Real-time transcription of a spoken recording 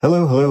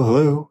Hello, hello,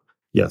 hello.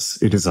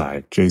 Yes, it is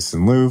I,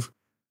 Jason Louv.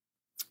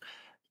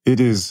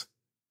 It is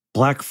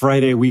Black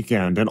Friday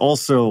weekend and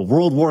also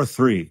World War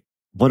III.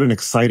 What an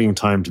exciting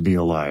time to be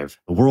alive.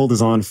 The world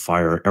is on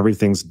fire.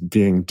 Everything's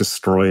being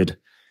destroyed.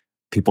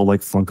 People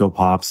like Funko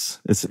Pops.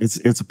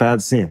 It's a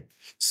bad scene.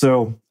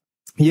 So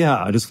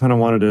yeah, I just kind of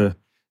wanted to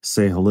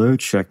say hello,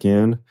 check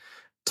in,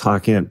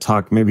 talk a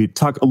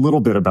little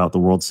bit about the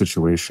world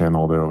situation,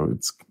 although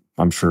it's,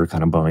 I'm sure,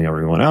 kind of bumming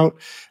everyone out,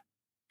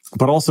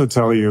 but also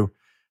tell you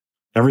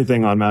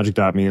everything on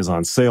magic.me is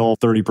on sale,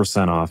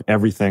 30% off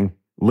everything,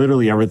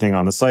 literally everything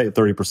on the site,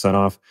 30%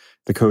 off.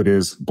 The code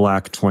is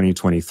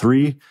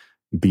BLACK2023,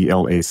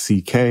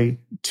 BLACK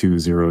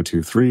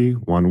 2023,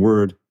 one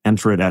word.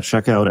 Enter it at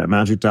checkout at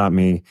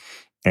magic.me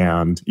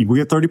and we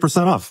get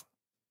 30% off.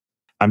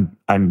 I'm,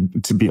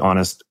 to be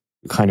honest,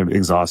 kind of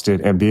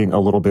exhausted and being a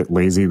little bit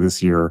lazy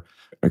this year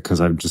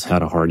because I've just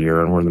had a hard year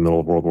and we're in the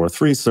middle of World War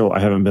III. So I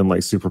haven't been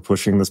like super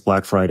pushing this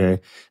Black Friday,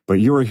 but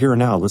you are here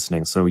now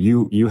listening. So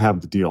you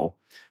have the deal.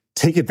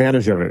 Take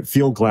advantage of it.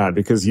 Feel glad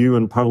because you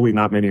and probably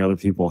not many other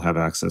people have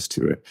access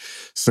to it.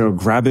 So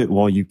grab it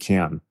while you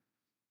can.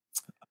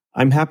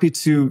 I'm happy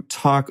to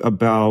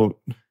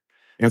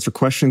answer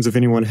questions if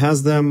anyone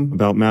has them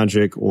about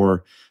magic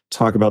or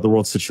talk about the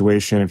world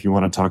situation if you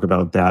want to talk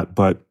about that.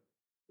 But,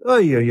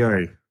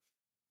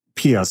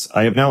 P.S.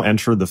 I have now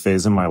entered the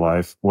phase in my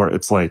life where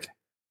it's like,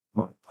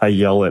 I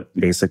yell at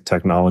basic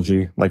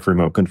technology, like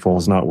remote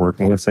controls not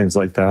working and things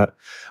like that.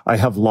 I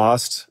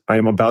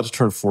am about to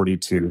turn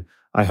 42.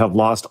 I have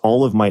lost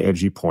all of my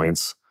edgy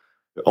points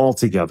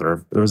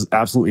altogether. There's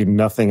absolutely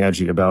nothing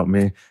edgy about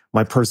me.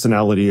 My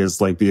personality is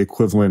like the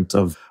equivalent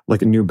of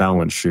like a New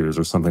Balance shoes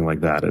or something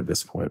like that at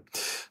this point.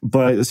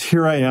 But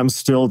here I am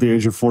still at the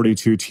age of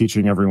 42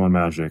 teaching everyone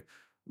magic.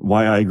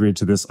 Why I agreed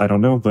to this, I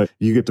don't know, but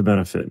you get to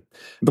benefit.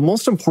 The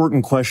most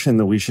important question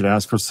that we should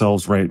ask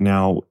ourselves right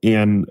now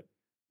in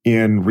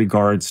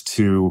regards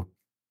to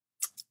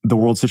the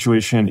world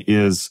situation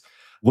is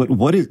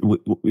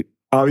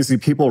obviously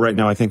people right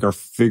now I think are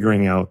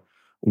figuring out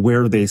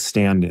where they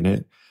stand in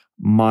it.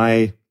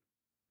 My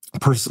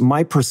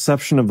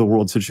perception of the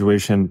world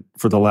situation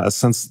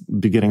since the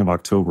beginning of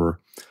October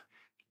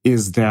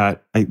is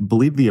that I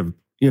believe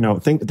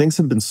things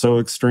have been so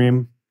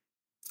extreme.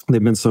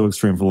 They've been so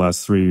extreme for the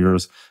last 3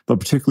 years, but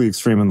particularly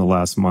extreme in the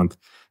last month,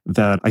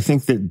 that I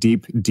think that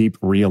deep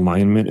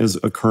realignment is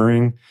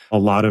occurring. A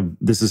lot of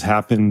this has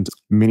happened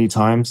many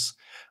times.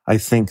 I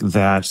think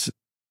that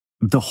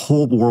the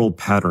whole world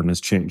pattern is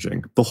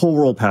changing. The whole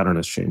world pattern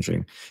is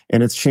changing,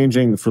 and it's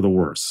changing for the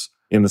worse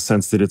in the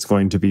sense that it's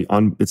going to be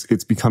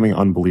it's becoming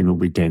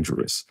unbelievably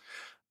dangerous.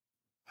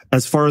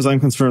 As far as I'm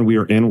concerned, we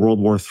are in World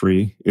War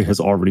III. It has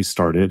already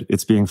started.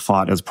 It's being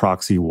fought as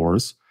proxy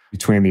wars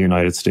between the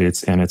United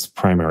States and its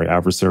primary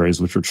adversaries,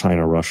 which are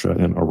China, Russia,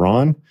 and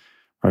Iran,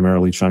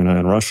 primarily China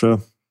and Russia.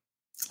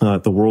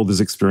 The world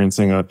is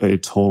experiencing a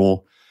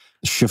total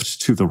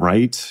shift to the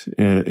right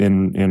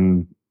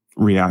in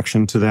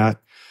reaction to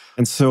that.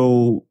 And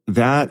so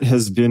that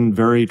has been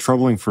very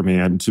troubling for me,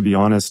 and to be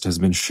honest, has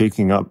been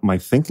shaking up my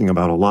thinking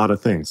about a lot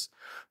of things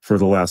for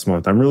the last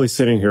month. I'm really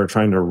sitting here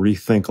trying to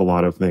rethink a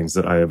lot of things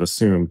that I have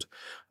assumed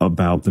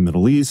about the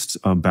Middle East,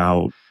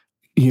 about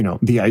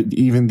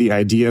even the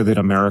idea that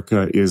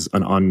America is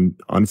an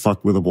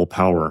unfuckwithable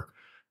power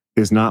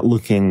is not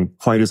looking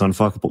quite as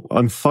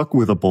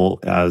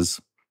unfuckwithable as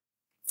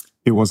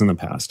it was in the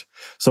past.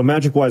 So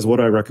magic-wise,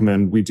 what I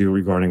recommend we do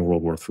regarding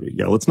World War III.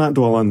 Yeah, let's not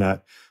dwell on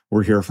that.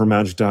 We're here for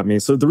magic.me.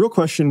 So the real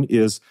question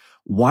is,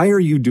 why are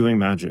you doing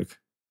magic?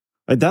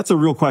 That's a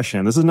real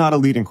question. This is not a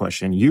leading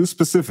question. You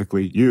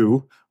specifically,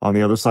 you on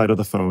the other side of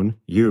the phone,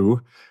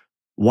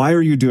 why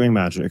are you doing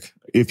magic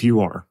if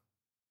you are?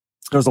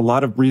 There's a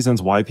lot of reasons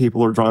why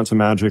people are drawn to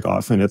magic.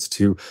 Often it's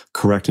to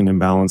correct an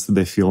imbalance that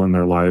they feel in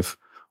their life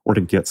or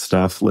to get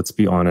stuff, let's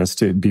be honest,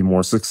 to be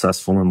more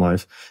successful in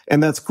life.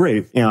 And that's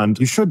great. And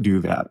you should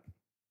do that.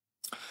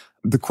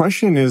 The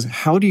question is,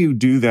 how do you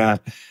do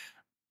that?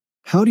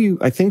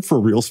 I think for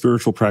real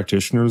spiritual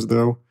practitioners,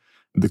 though,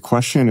 the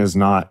question is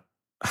not,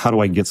 how do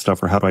I get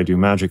stuff or how do I do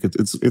magic?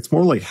 It's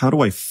more like, how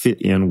do I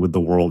fit in with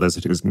the world as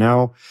it is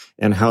now?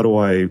 And how do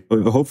I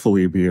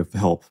hopefully be of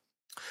help?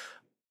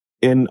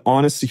 In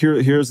honesty,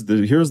 here's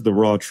the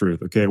raw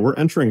truth. Okay. We're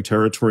entering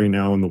territory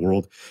now in the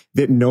world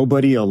that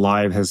nobody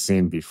alive has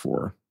seen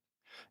before,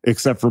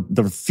 except for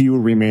the few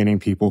remaining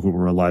people who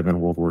were alive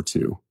in World War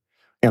II.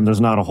 And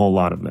there's not a whole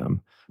lot of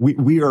them.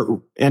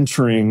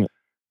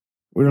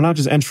 We're not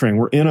just entering,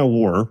 we're in a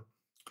war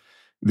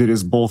that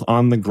is both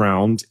on the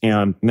ground,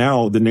 and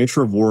now the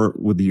nature of war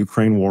with the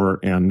Ukraine war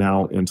and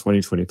now in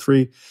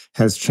 2023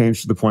 has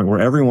changed to the point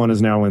where everyone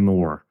is now in the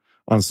war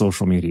on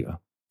social media.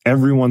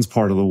 Everyone's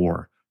part of the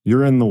war.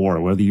 You're in the war,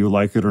 whether you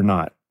like it or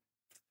not.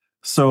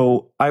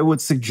 So I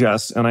would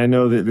suggest, and I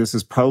know that this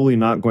is probably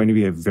not going to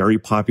be a very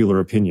popular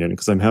opinion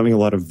because I'm having a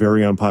lot of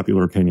very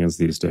unpopular opinions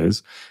these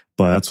days,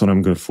 but that's what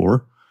I'm good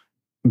for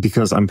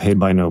because I'm paid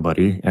by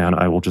nobody and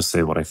I will just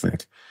say what I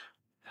think.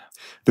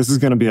 This is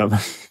going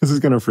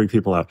to freak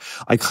people out.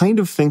 I kind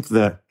of think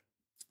that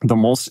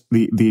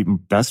the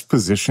best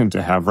position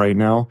to have right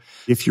now,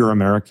 if you're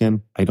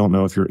American, I don't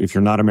know if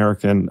you're not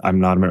American, I'm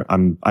not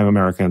I'm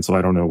American, so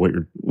I don't know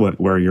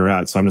where you're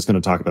at. So I'm just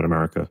going to talk about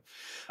America.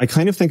 I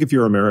kind of think if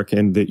you're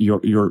American that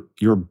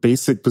your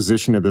basic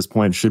position at this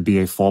point should be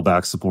a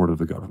fallback support of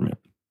the government.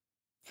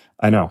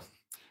 I know.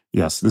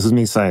 Yes, this is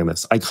me saying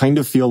this. I kind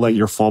of feel like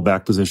your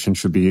fallback position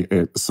should be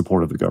a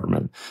support of the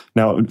government.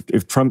 Now,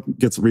 if Trump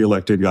gets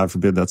reelected, God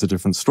forbid, that's a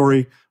different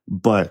story.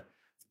 But,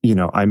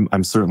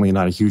 I'm certainly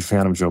not a huge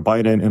fan of Joe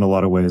Biden in a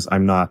lot of ways.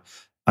 I'm not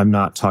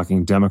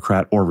talking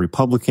Democrat or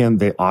Republican.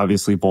 They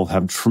obviously both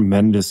have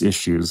tremendous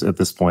issues at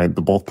this point.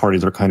 Both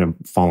parties are kind of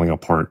falling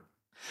apart.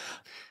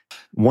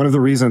 One of the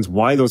reasons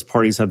why those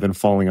parties have been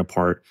falling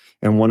apart,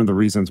 and one of the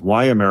reasons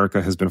why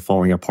America has been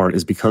falling apart,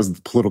 is because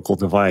the political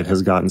divide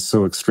has gotten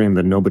so extreme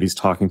that nobody's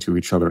talking to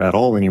each other at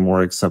all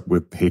anymore except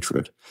with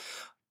hatred.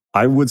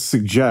 I would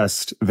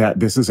suggest that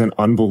this is an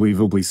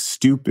unbelievably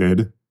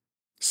stupid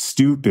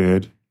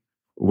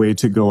way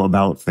to go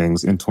about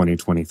things in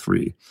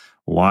 2023.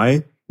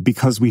 Why?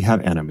 Because we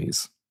have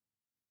enemies.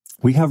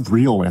 We have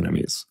real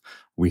enemies.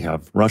 We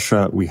have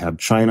Russia. We have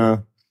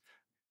China.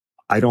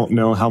 I don't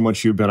know how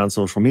much you've been on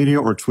social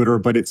media or Twitter,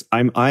 but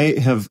I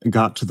have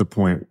got to the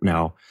point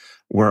now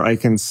where I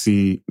can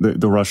see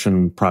the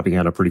Russian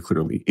propaganda pretty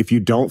clearly. If you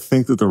don't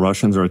think that the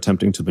Russians are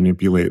attempting to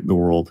manipulate the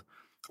world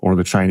or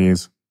the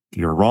Chinese,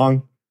 you're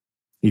wrong.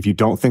 If you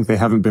don't think they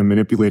haven't been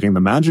manipulating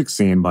the magic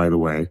scene, by the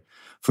way,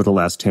 for the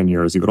last 10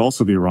 years, you would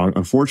also be wrong,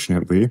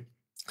 unfortunately,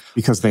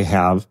 because they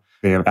have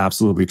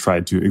absolutely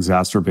tried to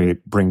exacerbate,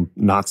 bring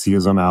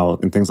Nazism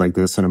out and things like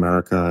this in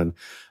America, and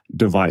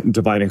divide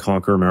and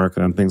conquer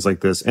America and things like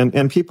this.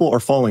 And people are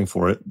falling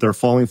for it. They're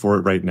falling for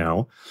it right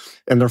now.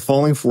 And they're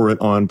falling for it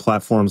on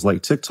platforms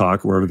like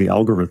TikTok, where the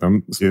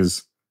algorithm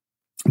is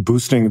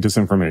boosting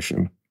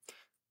disinformation.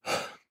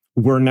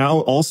 We're now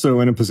also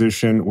in a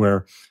position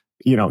where,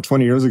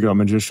 20 years ago,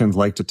 magicians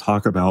like to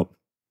talk about,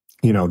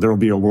 there will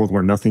be a world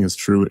where nothing is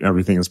true,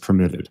 everything is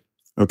permitted.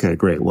 Okay,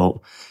 great.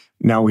 Well,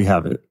 now we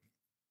have it.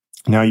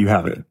 Now you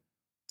have it,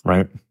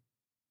 right?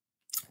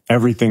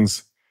 Everything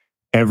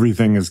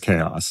is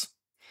chaos.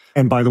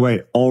 And by the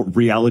way, all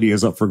reality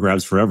is up for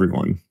grabs for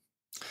everyone.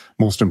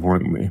 Most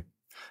importantly,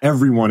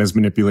 everyone is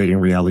manipulating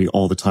reality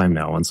all the time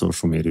now on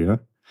social media.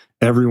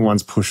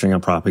 Everyone's pushing a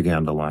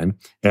propaganda line.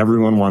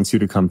 Everyone wants you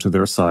to come to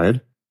their side.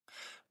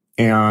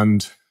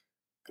 And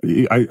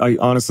I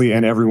honestly,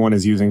 and everyone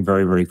is using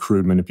very, very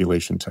crude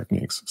manipulation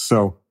techniques.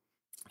 So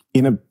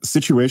in a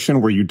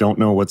situation where you don't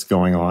know what's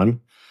going on,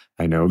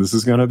 I know this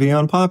is going to be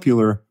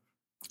unpopular,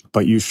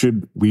 but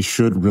we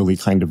should really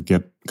kind of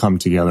come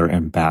together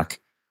and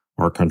back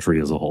our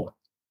country as a whole.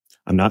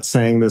 I'm not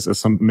saying this as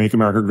some Make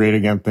America Great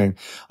Again thing.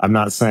 I'm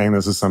not saying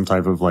this is some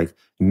type of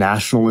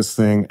nationalist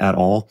thing at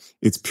all.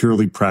 It's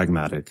purely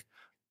pragmatic.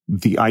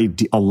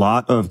 A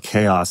lot of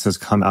chaos has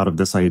come out of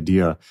this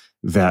idea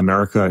that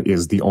America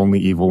is the only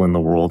evil in the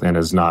world and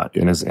is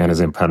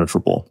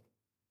impenetrable.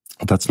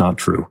 That's not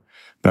true.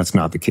 That's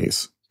not the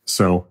case.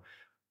 So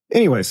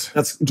anyways,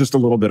 that's just a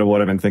little bit of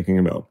what I've been thinking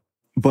about.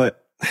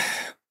 But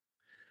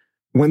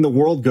when the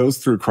world goes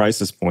through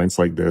crisis points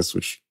like this,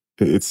 which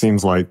it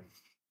seems like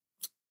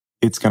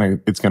it's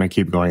gonna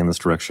keep going in this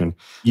direction,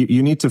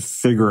 you need to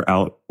figure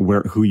out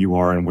who you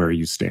are and where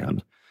you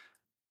stand.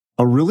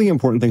 A really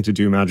important thing to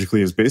do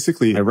magically is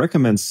basically, I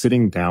recommend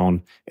sitting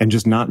down and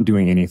just not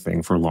doing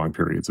anything for long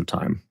periods of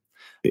time.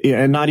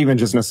 And not even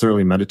just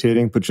necessarily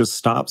meditating, but just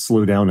stop,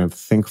 slow down, and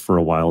think for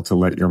a while to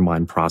let your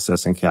mind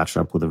process and catch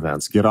up with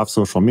events. Get off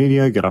social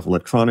media, get off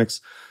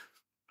electronics,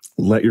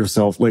 let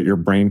your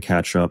brain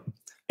catch up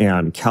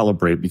and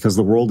calibrate, because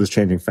the world is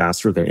changing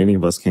faster than any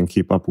of us can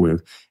keep up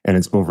with, and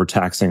it's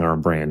overtaxing our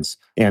brains.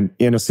 And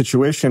in a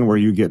situation where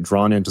you get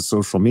drawn into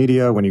social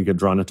media, when you get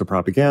drawn into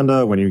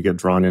propaganda, when you get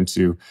drawn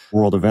into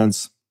world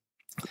events,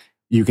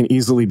 you can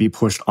easily be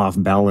pushed off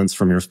balance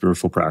from your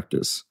spiritual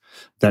practice.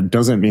 That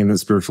doesn't mean that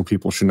spiritual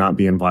people should not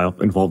be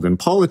involved in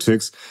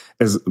politics,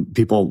 as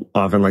people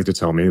often like to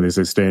tell me. They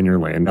say, stay in your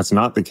lane. That's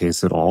not the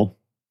case at all.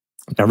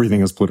 Everything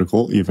is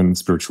political, even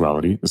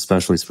spirituality,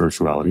 especially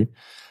spirituality.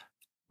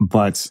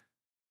 But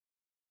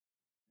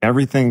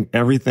everything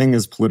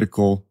is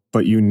political,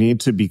 but you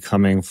need to be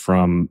coming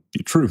from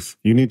truth.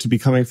 You need to be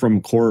coming from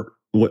core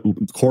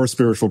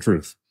spiritual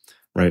truth,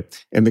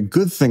 right? And the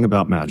good thing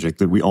about magic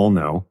that we all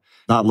know,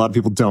 not a lot of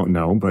people don't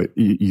know, but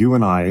you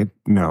and I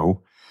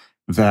know,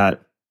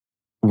 that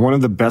one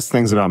of the best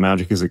things about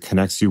magic is it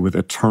connects you with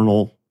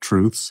eternal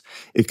truths.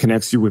 It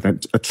connects you with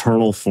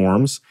eternal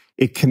forms.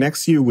 It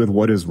connects you with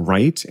what is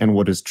right and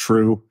what is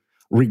true,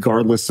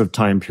 regardless of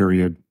time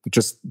period,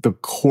 just the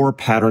core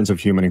patterns of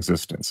human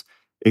existence.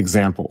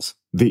 Examples,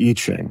 the I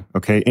Ching.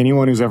 Okay.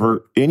 Anyone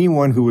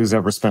who has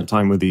ever spent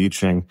time with the I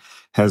Ching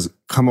has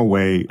come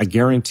away, I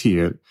guarantee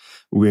it,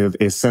 with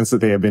a sense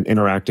that they have been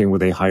interacting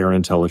with a higher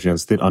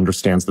intelligence that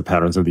understands the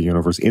patterns of the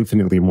universe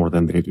infinitely more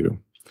than they do.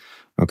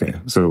 Okay.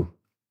 So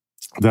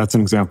that's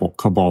an example.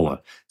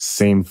 Kabbalah,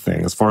 same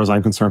thing. As far as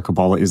I'm concerned,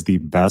 Kabbalah is the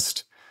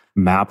best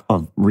map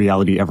of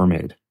reality ever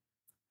made.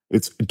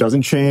 It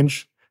doesn't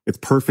change. It's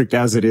perfect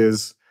as it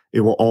is.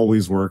 It will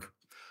always work.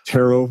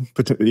 Tarot,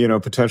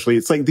 potentially.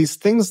 It's like these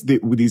things,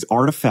 these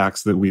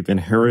artifacts that we've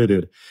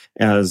inherited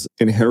as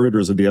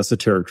inheritors of the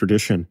esoteric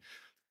tradition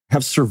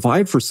have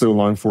survived for so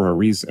long for a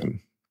reason.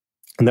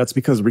 And that's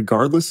because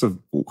regardless of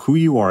who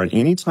you are at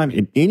any time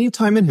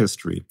in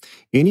history,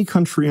 any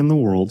country in the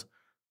world,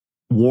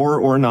 war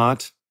or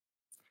not,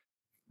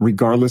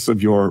 regardless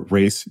of your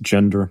race,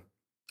 gender,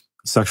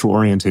 sexual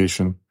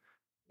orientation,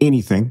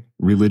 anything,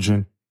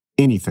 religion,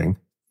 anything,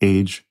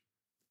 age,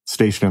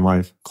 station in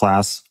life,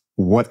 class,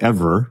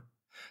 whatever,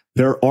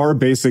 there are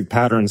basic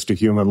patterns to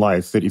human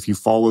life that if you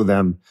follow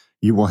them,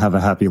 you will have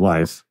a happy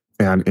life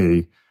and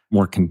a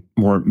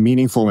more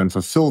meaningful and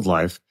fulfilled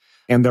life.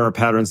 And there are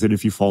patterns that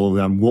if you follow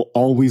them will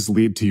always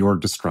lead to your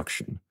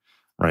destruction,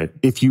 right?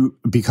 If you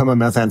become a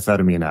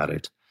methamphetamine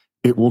addict,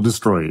 it will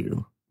destroy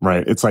you,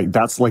 right? It's like,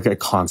 that's like a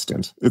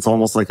constant. It's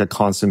almost like a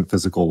constant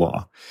physical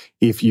law.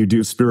 If you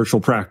do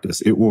spiritual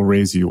practice, it will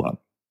raise you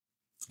up.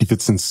 If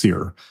it's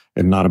sincere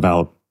and not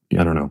about,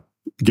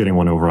 getting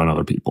one over on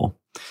other people.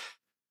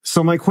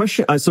 So my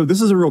question, so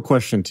this is a real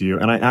question to you,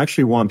 and I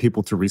actually want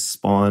people to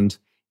respond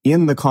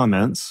in the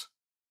comments.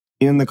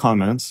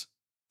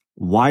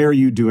 Why are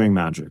you doing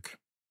magic?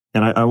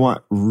 And I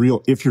want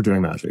real, if you're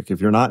doing magic. If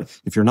you're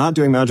not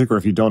doing magic, or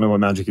if you don't know what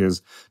magic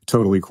is,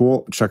 totally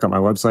cool. Check out my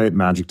website,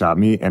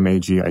 magick.me,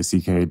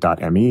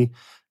 magick.me.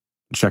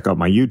 Check out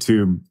my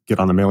YouTube, get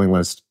on the mailing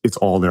list. It's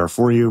all there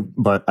for you.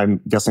 But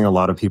I'm guessing a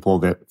lot of people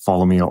that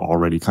follow me are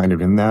already kind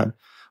of in that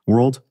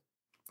world.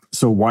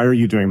 So why are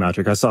you doing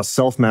magic? I saw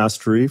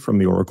self-mastery from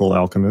the Oracle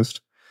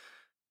Alchemist.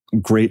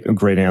 Great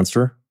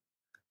answer.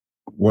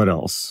 What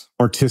else?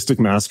 Artistic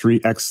mastery.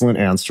 Excellent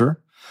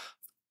answer.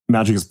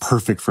 Magic is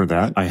perfect for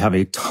that. I have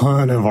a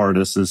ton of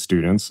artists as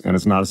students, and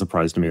it's not a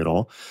surprise to me at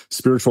all.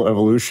 Spiritual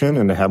evolution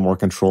and to have more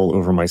control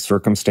over my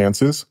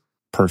circumstances.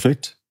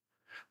 Perfect.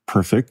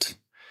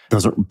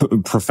 Those are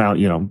profound,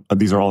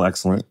 these are all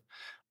excellent.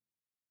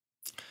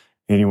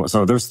 Anyway,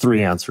 so there's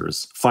 3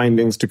 answers.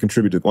 Findings to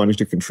contribute, wanting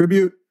to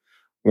contribute.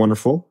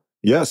 Wonderful.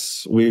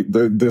 Yes,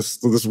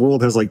 this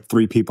world has like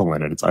 3 people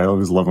in it. I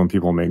always love when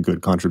people make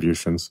good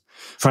contributions.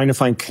 Trying to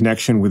find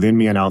connection within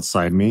me and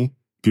outside me.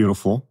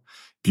 Beautiful.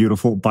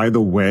 By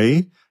the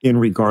way, in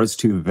regards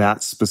to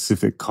that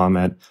specific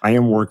comment, I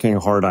am working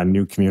hard on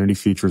new community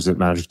features at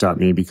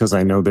magick.me because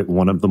I know that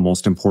one of the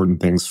most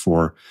important things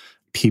for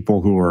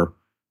people who are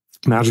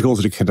magical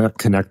is to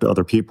connect to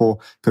other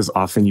people, because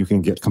often you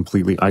can get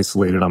completely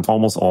isolated.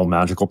 Almost all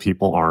magical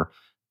people are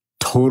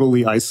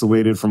totally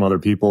isolated from other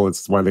people.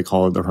 It's why they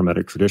call it the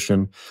Hermetic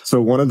tradition.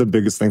 So one of the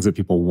biggest things that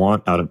people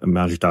want out of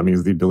magick.me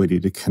is the ability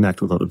to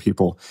connect with other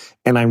people.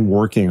 And I'm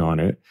working on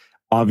it.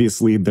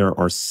 Obviously, there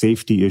are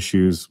safety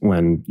issues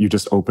when you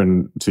just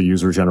open to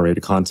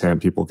user-generated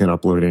content. People can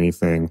upload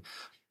anything.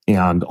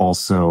 And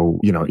also,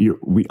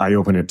 I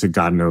open it to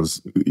God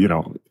knows,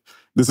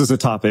 this is a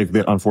topic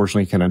that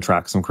unfortunately can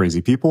attract some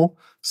crazy people.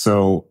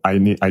 So I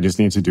just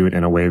need to do it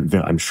in a way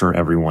that I'm sure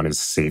everyone is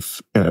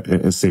safe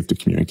to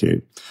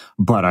communicate.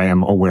 But I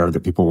am aware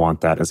that people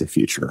want that as a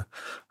feature.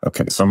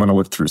 Okay, so I'm going to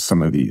look through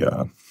some of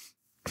the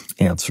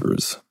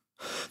answers.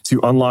 To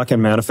unlock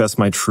and manifest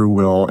my true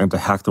will and to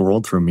hack the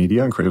world through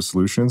media and creative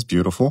solutions.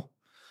 Beautiful.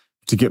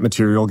 To get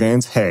material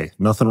gains. Hey,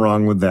 nothing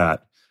wrong with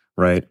that,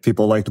 right?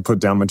 People like to put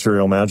down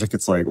material magic.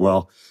 It's like,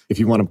 well, if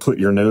you want to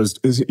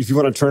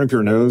turn up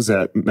your nose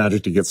at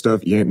magic to get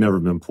stuff, you ain't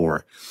never been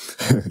poor.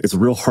 It's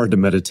real hard to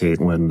meditate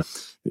when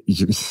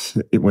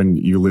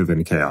you live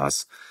in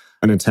chaos.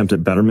 An attempt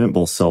at betterment,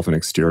 both self and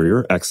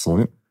exterior.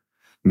 Excellent.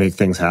 Make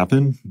things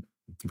happen.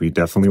 We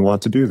definitely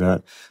want to do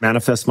that.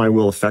 Manifest my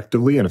will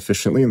effectively and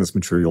efficiently in this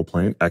material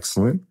plane.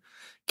 Excellent.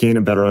 Gain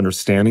a better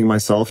understanding of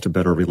myself to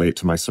better relate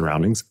to my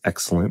surroundings.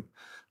 Excellent.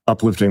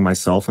 Uplifting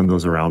myself and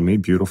those around me.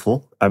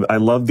 Beautiful. I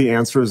love the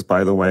answers,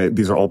 by the way.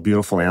 These are all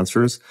beautiful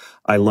answers.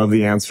 I love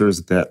the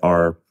answers that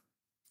are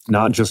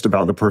not just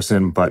about the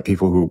person, but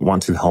people who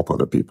want to help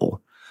other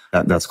people.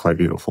 That's quite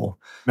beautiful.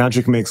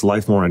 Magic makes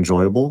life more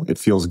enjoyable. It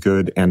feels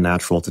good and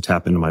natural to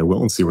tap into my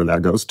will and see where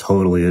that goes.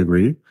 Totally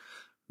agree.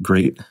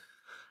 Great.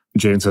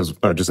 Jane says,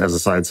 just as a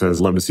side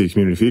says, love to see a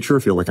community feature.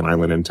 Feel like an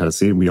island in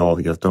Tennessee. We all,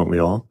 yes, don't we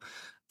all?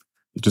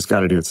 You just got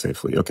to do it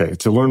safely. Okay.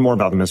 To learn more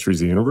about the mysteries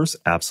of the universe.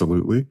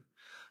 Absolutely.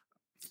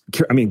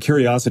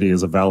 Curiosity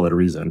is a valid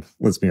reason.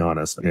 Let's be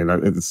honest.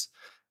 It's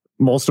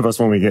most of us,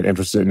 when we get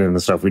interested in the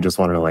stuff, we just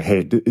want to know, like,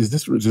 hey, is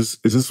this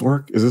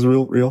work? Is this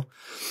real?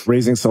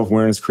 Raising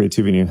self-awareness,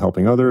 creativity, and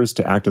helping others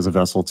to act as a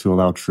vessel to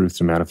allow truth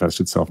to manifest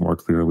itself more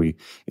clearly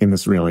in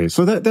this reality.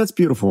 So that's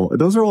beautiful.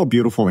 Those are all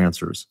beautiful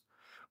answers.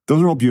 So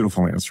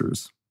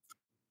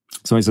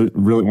I said,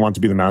 really want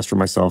to be the master of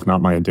myself, not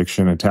my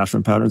addiction,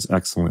 attachment patterns.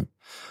 Excellent.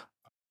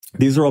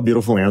 These are all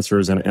beautiful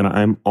answers. And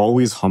I'm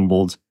always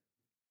humbled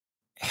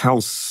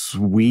how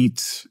sweet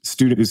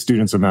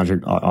students of magic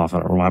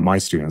often, or my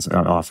students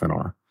often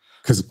are.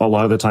 Because a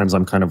lot of the times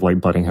I'm kind of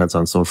like butting heads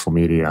on social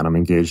media and I'm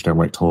engaged in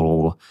like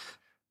total,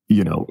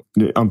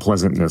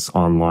 unpleasantness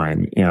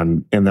online.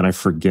 And then I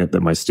forget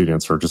that my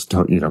students are just,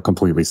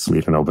 completely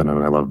sweet and open,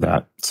 and I love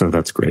that. So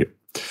that's great.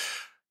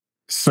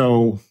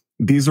 So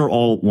these are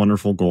all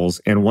wonderful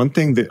goals. And one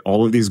thing that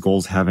all of these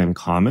goals have in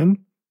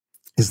common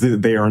is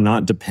that they are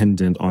not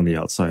dependent on the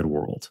outside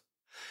world.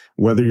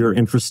 Whether you're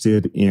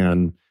interested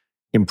in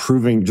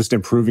improving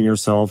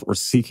yourself or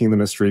seeking the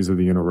mysteries of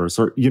the universe,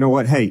 or you know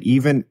what? Hey,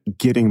 even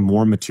getting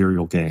more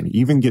material gain,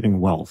 even getting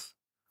wealth,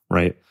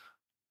 right?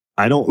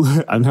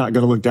 I'm not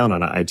going to look down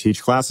on it. I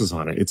teach classes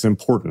on it. It's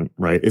important,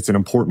 right? It's an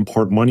important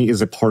part. Money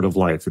is a part of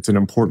life. It's an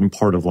important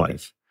part of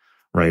life,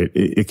 right?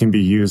 It can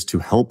be used to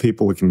help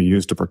people. It can be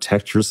used to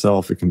protect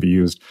yourself. It can be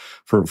used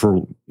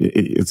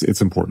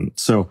it's important.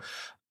 So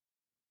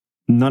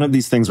none of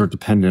these things are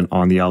dependent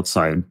on the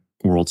outside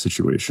world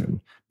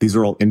situation. These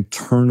are all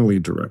internally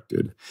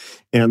directed.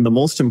 And the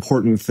most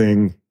important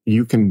thing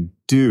you can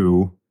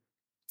do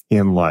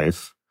in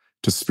life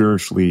to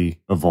spiritually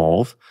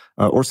evolve,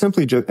 or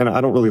simply just, and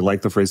I don't really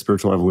like the phrase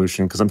spiritual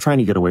evolution because I'm trying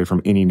to get away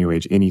from any new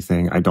age,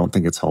 anything. I don't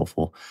think it's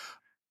helpful.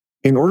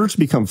 In order to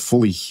become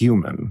fully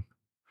human,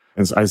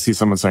 as I see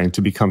someone saying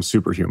to become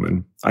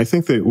superhuman, I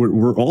think that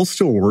we're all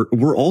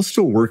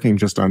still working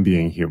just on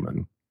being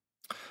human.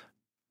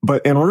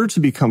 But in order to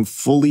become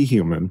fully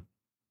human,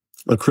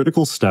 a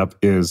critical step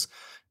is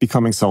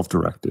becoming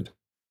self-directed,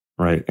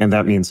 right? And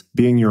that means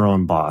being your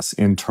own boss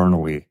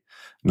internally,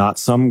 not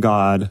some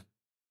god,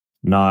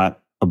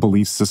 not a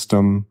belief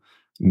system,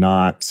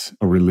 not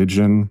a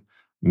religion,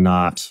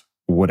 not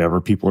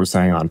whatever people are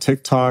saying on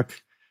TikTok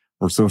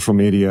or social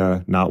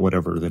media, not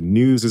whatever the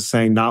news is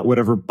saying, not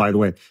whatever, by the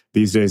way,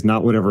 these days,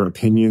 not whatever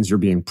opinions you're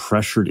being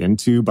pressured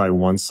into by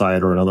one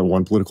side or another,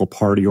 one political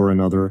party or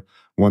another,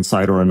 one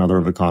side or another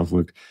of the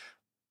conflict.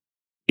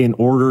 In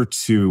order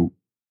to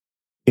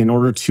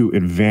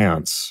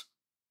advance,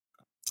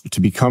 to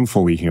become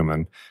fully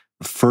human,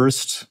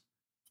 first,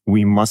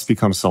 we must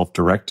become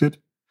self-directed.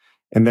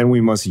 And then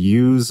we must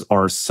use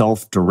our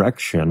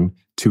self-direction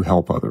to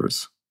help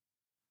others.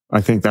 I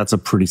think that's a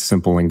pretty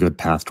simple and good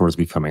path towards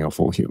becoming a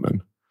full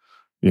human.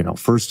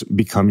 First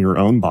become your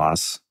own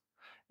boss,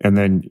 and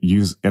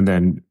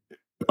then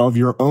of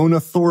your own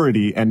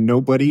authority and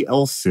nobody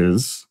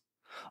else's,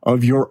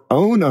 of your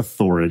own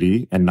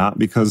authority, and not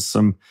because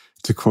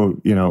to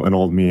quote, an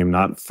old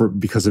meme,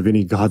 because of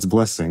any God's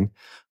blessing,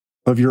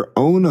 of your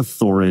own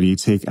authority,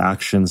 take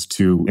actions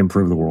to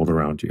improve the world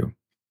around you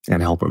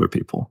and help other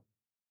people.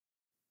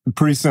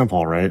 Pretty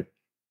simple, right?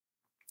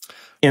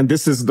 And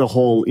this is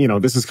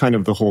this is kind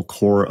of the whole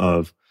core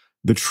of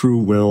the true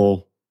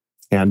will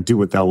and do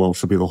what thou wilt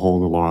shall be the whole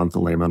of the law and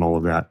thelema and all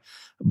of that.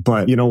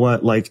 But you know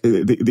what?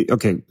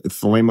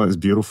 Thelema is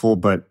beautiful,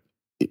 but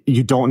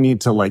you don't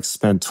need to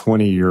spend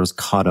 20 years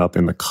caught up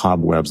in the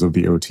cobwebs of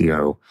the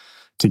OTO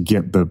to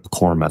get the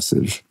core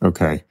message.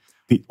 Okay.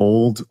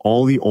 All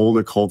the old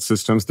occult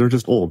systems, they're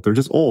just old. They're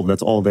just old.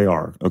 That's all they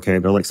are. Okay.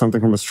 They're like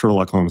something from a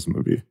Sherlock Holmes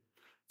movie.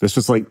 It's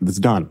just it's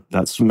done.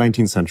 That's from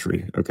 19th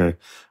century. Okay.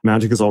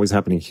 Magic is always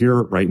happening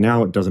here right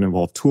now. It doesn't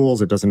involve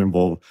tools. It doesn't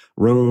involve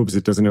robes.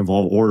 It doesn't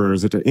involve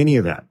orders. Any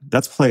of that.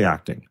 That's play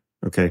acting.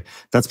 Okay.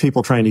 That's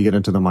people trying to get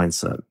into the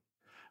mindset.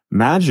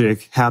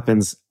 Magic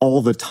happens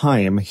all the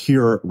time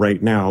here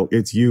right now.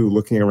 It's you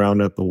looking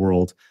around at the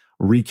world,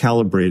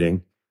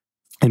 recalibrating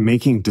and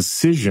making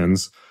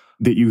decisions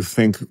that you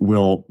think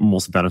will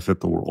most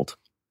benefit the world.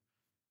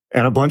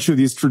 And a bunch of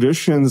these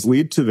traditions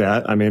lead to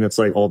that. I mean, it's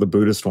like all the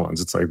Buddhist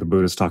ones. It's like the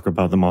Buddhists talk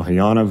about the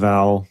Mahayana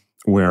vow,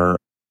 where,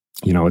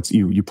 it's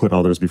you put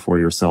others before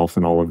yourself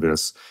and all of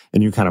this.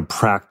 And you kind of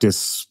practice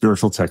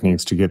spiritual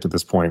techniques to get to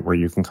this point where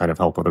you can kind of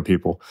help other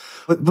people.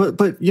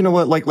 But you know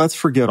what? Let's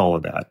forget all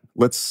of that.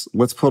 Let's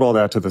put all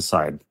that to the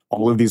side.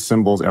 All of these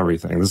symbols,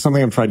 everything. This is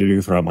something I've tried to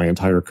do throughout my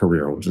entire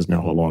career, which is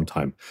now a long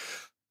time.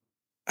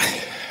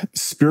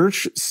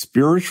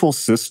 Spiritual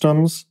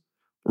systems,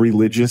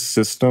 religious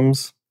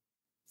systems,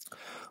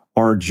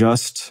 are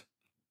just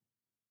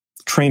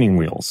training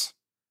wheels.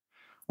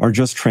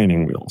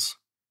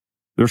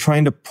 They're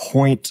trying to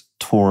point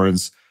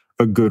towards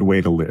a good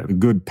way to live, a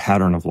good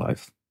pattern of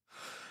life.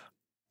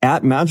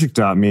 At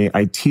Magick.me,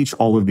 I teach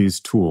all of these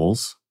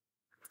tools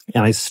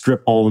and I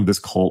strip all of this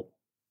cult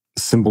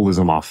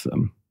symbolism off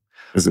them.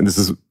 This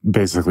is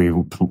basically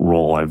a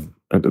role I've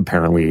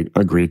apparently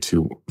agreed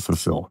to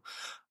fulfill.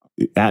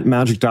 At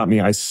Magick.me,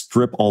 I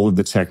strip all of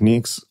the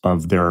techniques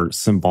of their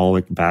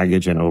symbolic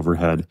baggage and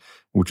overhead,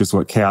 which is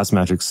what Chaos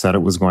Magic said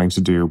it was going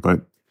to do,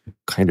 but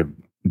kind of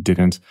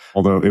didn't,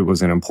 although it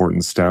was an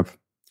important step.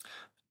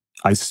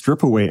 I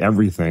strip away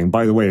everything.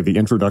 By the way, the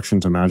Introduction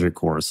to Magic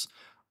course,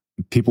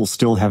 people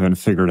still haven't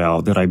figured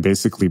out that I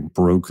basically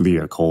broke the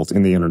occult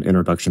in the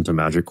Introduction to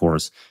Magic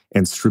course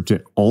and stripped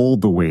it all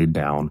the way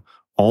down,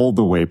 all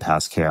the way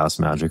past Chaos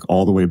Magic,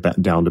 all the way back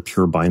down to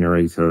pure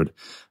binary code.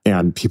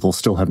 And people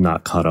still have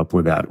not caught up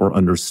with that or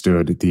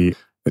understood the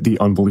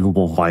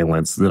unbelievable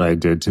violence that I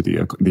did to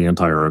the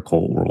entire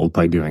occult world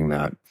by doing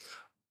that.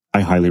 I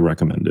highly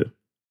recommend it.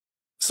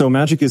 So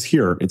magic is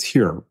here. It's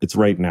here. It's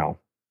right now.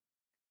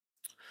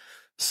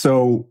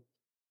 So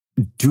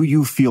do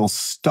you feel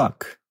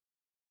stuck?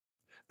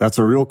 That's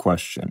a real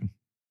question.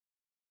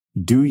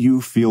 Do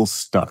you feel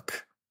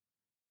stuck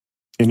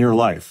in your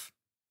life?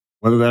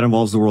 Whether that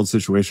involves the world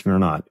situation or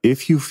not.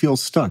 If you feel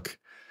stuck,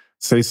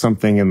 Say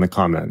something in the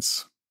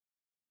comments,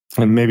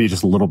 and maybe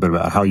just a little bit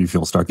about how you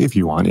feel stuck if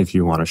you want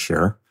to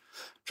share.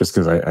 Just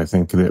because I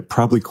think that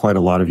probably quite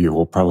a lot of you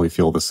will probably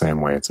feel the same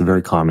way. It's a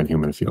very common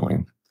human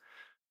feeling.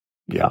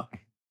 Yeah.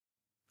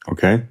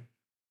 Okay.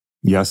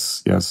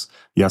 Yes.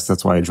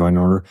 That's why I joined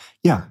Order.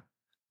 Yeah.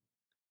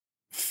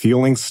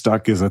 Feeling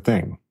stuck is a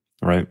thing,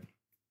 right?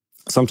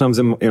 Sometimes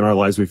in our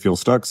lives we feel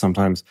stuck.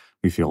 Sometimes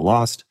we feel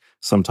lost.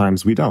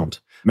 Sometimes we don't.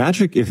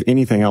 Magic, if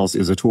anything else,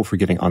 is a tool for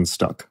getting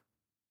unstuck.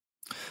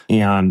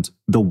 And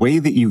the way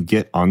that you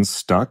get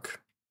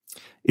unstuck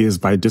is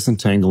by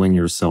disentangling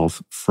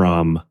yourself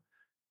from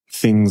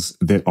things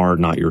that are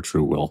not your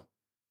true will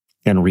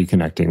and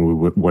reconnecting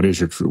with what is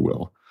your true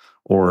will.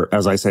 Or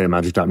as I say at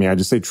magic.me, I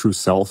just say true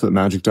self at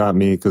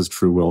magic.me because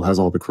true will has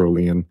all the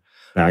Crowleyan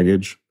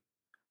baggage.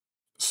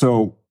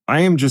 So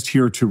I am just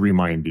here to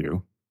remind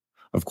you.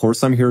 Of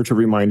course, I'm here to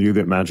remind you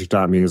that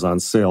magic.me is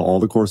on sale. All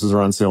the courses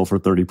are on sale for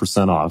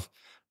 30% off.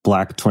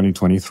 Black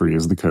 2023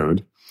 is the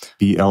code.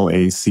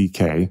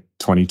 BLACK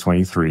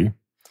 2023.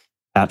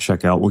 At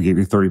checkout, we'll give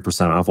you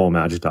 30% off all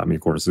magic.me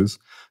courses.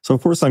 So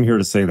of course I'm here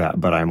to say that,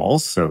 but I'm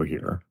also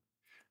here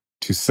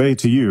to say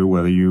to you,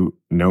 whether you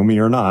know me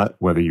or not,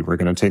 whether you were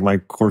going to take my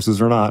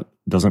courses or not,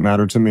 doesn't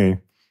matter to me.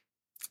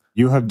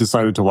 You have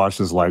decided to watch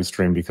this live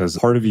stream because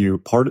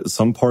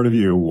some part of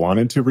you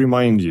wanted to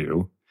remind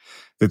you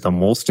that the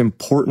most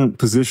important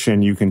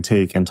position you can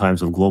take in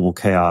times of global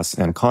chaos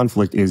and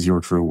conflict is your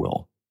true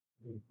will.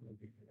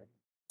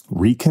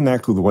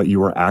 Reconnect with what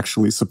you are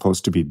actually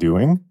supposed to be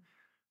doing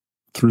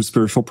through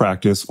spiritual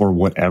practice or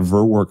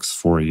whatever works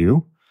for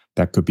you.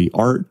 That could be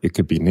art. It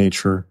could be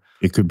nature.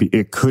 It could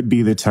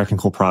be the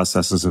technical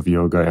processes of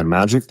yoga and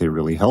magic. They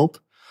really help.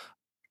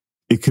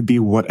 It could be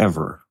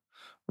whatever,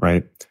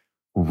 right?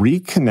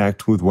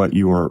 Reconnect with what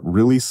you are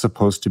really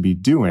supposed to be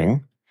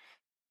doing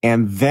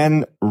and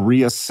then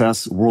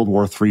reassess World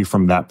War III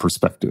from that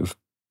perspective.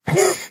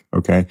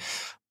 Okay.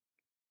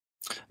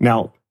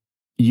 Now,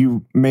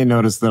 you may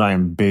notice that I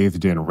am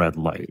bathed in red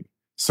light.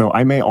 So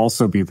I may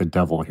also be the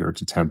devil here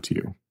to tempt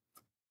you.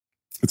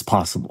 It's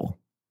possible.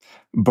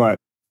 But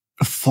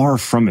far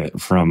from it,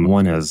 from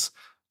one as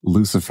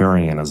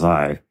Luciferian as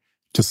I,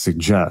 to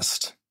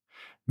suggest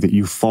that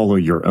you follow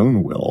your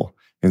own will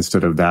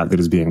instead of that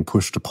is being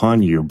pushed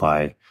upon you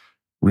by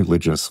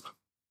religious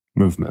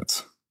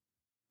movements.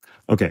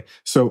 Okay,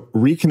 so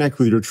reconnect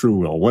with your true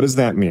will. What does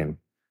that mean?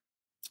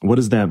 What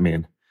does that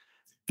mean?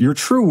 Your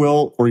true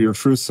will or your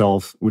true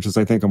self, which is,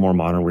 I think, a more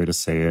modern way to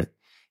say it,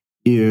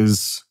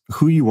 is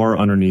who you are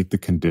underneath the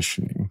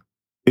conditioning.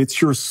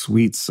 It's your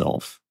sweet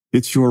self.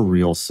 It's your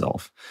real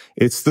self.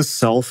 It's the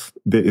self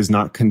that is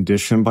not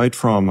conditioned by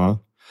trauma,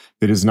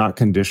 that is not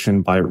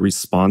conditioned by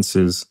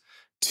responses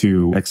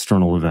to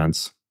external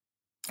events.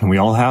 And we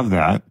all have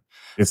that.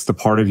 It's the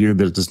part of you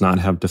that does not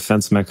have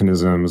defense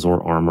mechanisms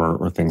or armor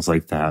or things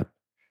like that.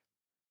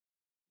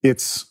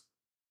 It's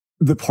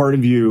the part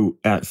of you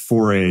at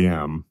 4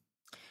 a.m.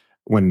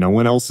 when no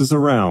one else is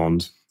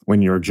around,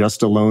 when you're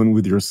just alone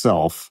with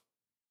yourself,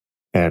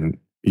 and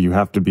you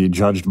have to be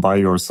judged by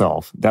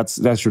yourself. That's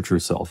your true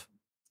self.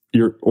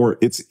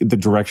 It's the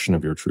direction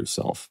of your true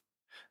self.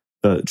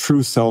 The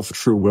true self,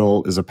 true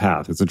will is a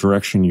path. It's a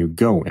direction you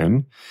go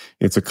in.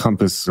 It's a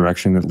compass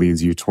direction that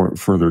leads you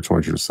further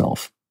towards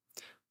yourself.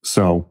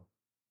 So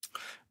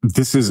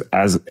this is,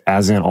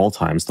 as in all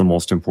times, the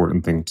most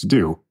important thing to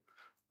do,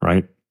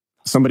 right?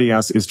 Somebody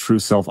asked, is true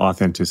self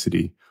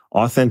authenticity?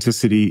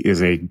 Authenticity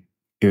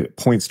it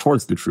points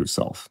towards the true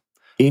self.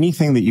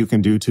 Anything that you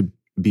can do to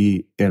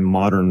be in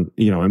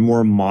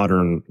more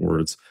modern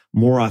words,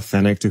 more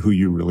authentic to who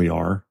you really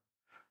are.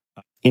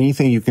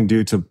 Anything you can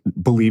do to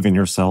believe in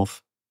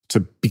yourself, to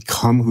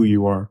become who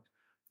you are,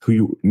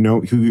 who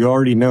you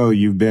already know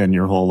you've been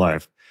your whole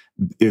life,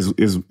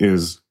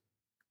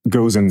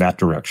 goes in that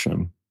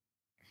direction.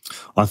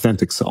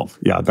 Authentic self.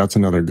 Yeah, that's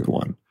another good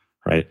one,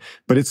 right?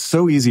 But it's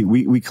so easy.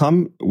 We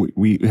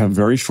have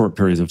very short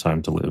periods of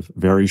time to live,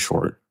 very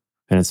short,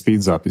 and it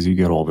speeds up as you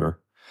get older.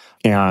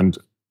 And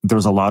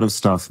there's a lot of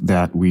stuff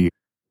that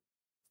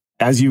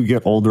as you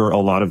get older, a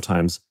lot of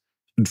times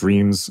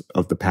dreams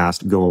of the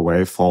past go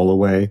away, fall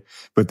away,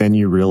 but then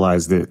you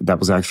realize that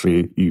was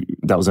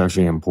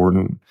actually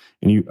important.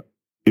 And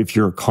if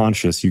you're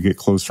conscious, you get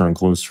closer and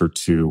closer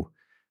to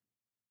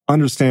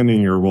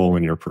understanding your role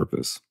and your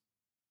purpose.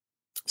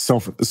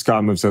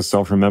 Scott Moves says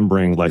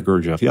self-remembering like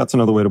Gurdjieff. Yeah, that's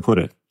another way to put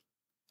it.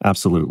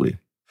 Absolutely.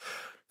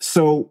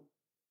 So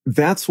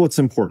that's what's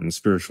important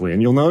spiritually.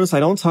 And you'll notice I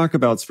don't talk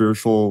about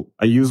spiritual.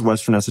 I use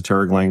Western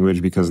esoteric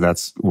language because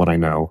that's what I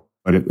know,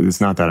 but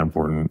it's not that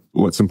important.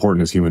 What's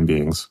important is human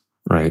beings,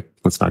 right?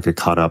 Let's not get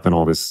caught up in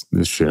all this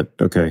shit.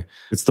 Okay.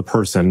 It's the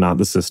person, not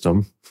the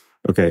system.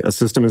 Okay. A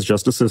system is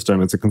just a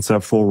system. It's a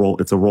conceptual role.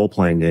 It's a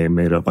role-playing game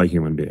made up by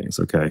human beings.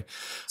 Okay.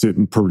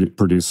 To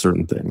produce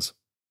certain things.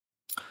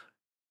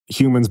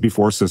 Humans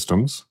before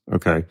systems.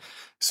 Okay.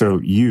 So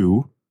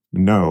you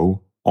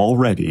know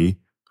already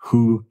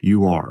who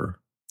you are.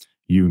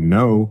 You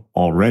know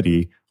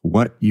already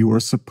what you are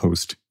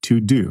supposed to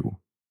do.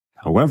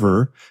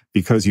 However,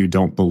 because you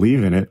don't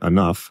believe in it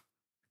enough,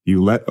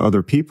 You let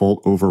other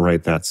people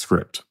overwrite that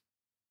script.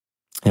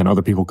 And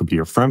other people could be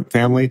your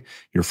family,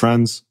 your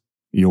friends,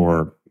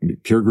 your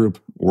peer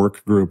group,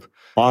 work group,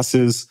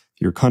 bosses,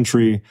 your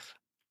country,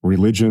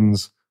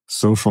 religions,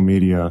 social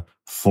media,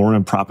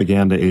 foreign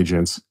propaganda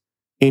agents,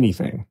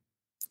 anything,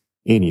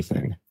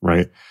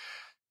 right?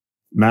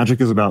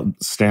 Magic is about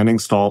standing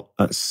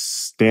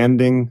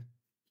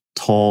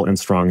tall and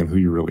strong in who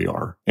you really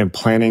are, and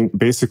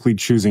basically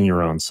choosing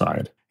your own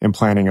side and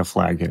planting a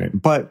flag in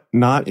it, but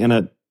not in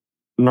a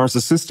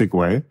narcissistic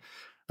way,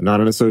 not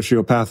in a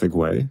sociopathic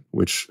way,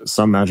 which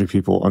some magic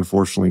people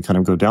unfortunately kind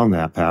of go down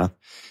that path,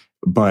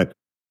 but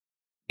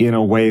in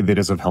a way that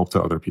is of help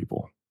to other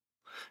people.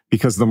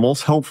 Because the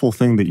most helpful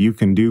thing that you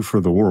can do for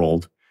the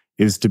world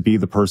is to be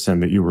the person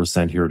that you were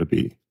sent here to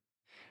be.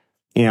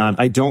 And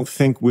I don't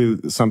think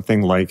with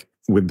something like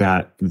with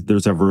that,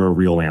 there's ever a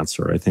real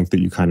answer. I think that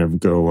you kind of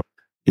go,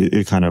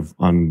 it kind of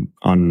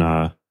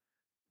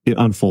it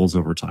unfolds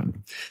over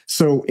time.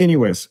 So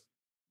anyways,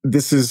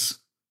 this is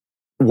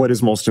what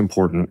is most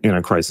important in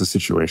a crisis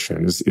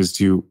situation is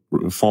to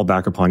fall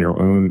back upon your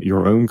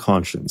own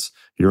conscience,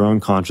 your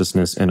own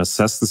consciousness, and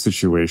assess the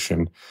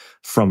situation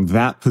from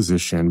that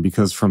position,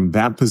 because from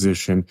that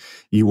position,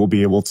 you will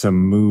be able to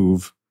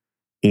move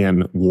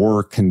in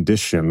war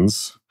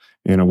conditions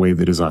in a way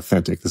that is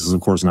authentic. This is,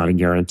 of course, not a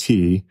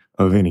guarantee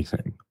of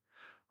anything,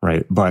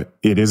 right? But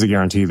it is a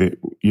guarantee that,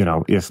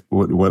 if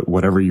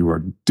whatever you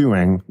are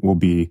doing will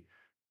be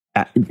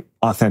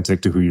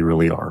authentic to who you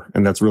really are.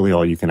 And that's really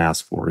all you can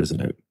ask for,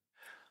 isn't it?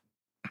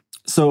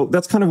 So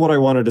that's kind of what I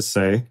wanted to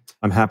say.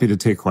 I'm happy to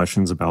take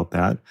questions about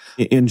that.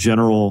 In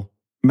general,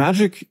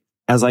 magic,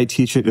 as I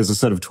teach it, is a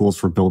set of tools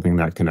for building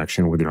that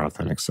connection with your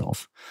authentic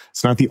self.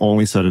 It's not the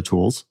only set of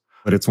tools,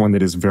 but it's one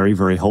that is very,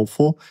 very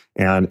helpful.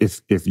 And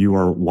if you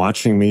are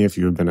watching me, if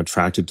you have been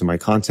attracted to my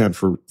content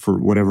for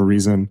whatever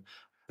reason,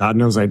 God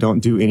knows I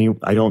don't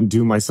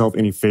do myself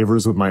any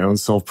favors with my own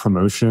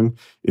self-promotion.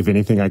 If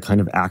anything, I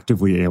kind of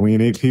actively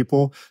alienate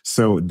people.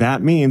 So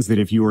that means that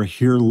if you are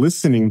here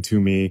listening to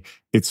me,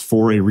 it's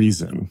for a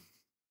reason,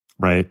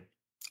 right?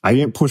 I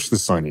didn't push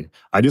this on you.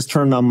 I just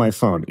turned on my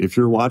phone. If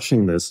you're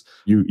watching this,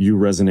 you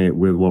resonate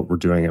with what we're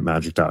doing at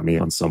magic.me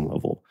on some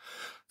level.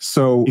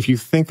 So if you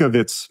think of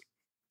it's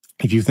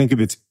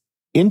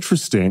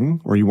interesting,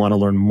 or you want to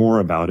learn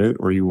more about it,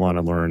 or you want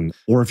to learn,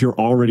 or if you're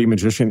already a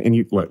magician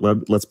and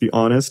let's be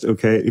honest,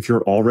 okay? If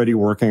you're already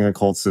working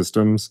occult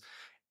systems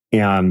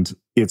and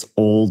it's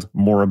old,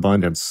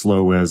 moribund, and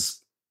slow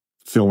as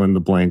fill in the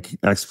blank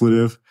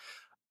expletive,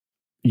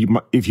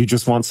 if you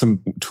just want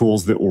some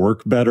tools that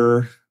work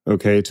better,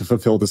 okay, to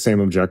fulfill the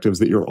same objectives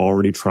that you're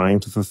already trying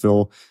to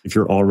fulfill, if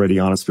you're already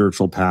on a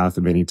spiritual path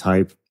of any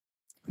type,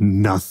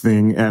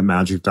 nothing at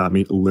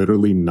magic.me,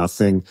 literally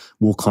nothing,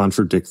 will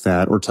contradict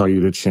that or tell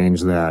you to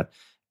change that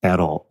at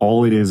all.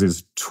 All it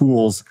is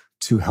tools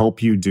to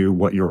help you do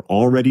what you're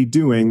already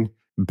doing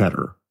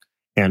better,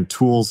 and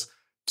tools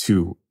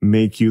to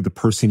make you the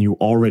person you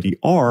already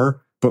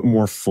are, but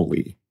more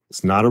fully.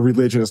 It's not a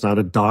religion. It's not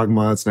a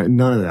dogma. It's not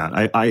none of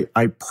that.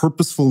 I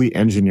purposefully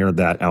engineered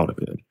that out of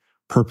it,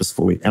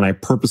 purposefully. And I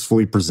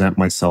purposefully present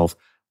myself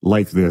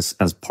like this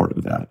as part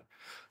of that.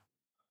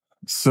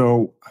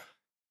 So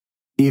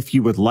if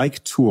you would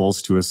like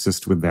tools to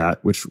assist with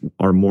that, which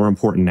are more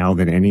important now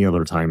than any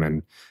other time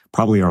in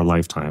probably our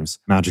lifetimes,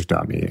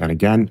 magic.me. And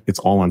again, it's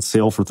all on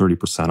sale for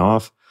 30%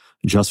 off.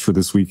 Just for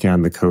this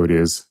weekend, the code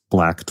is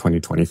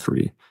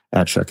BLACK2023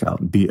 at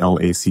checkout,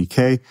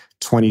 BLACK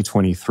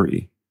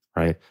 2023,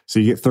 right? So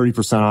you get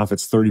 30% off.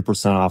 It's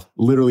 30% off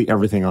literally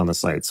everything on the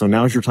site. So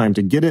now's your time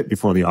to get it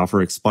before the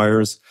offer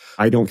expires.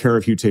 I don't care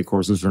if you take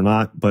courses or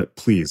not, but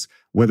please,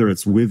 whether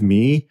it's with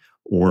me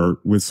or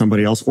with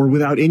somebody else or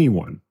without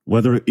anyone,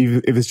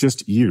 if it's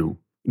just you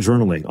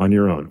journaling on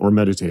your own or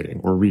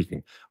meditating or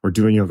reading or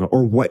doing yoga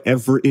or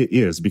whatever it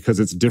is, because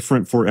it's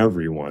different for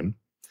everyone,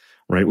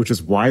 right? Which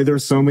is why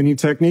there's so many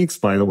techniques,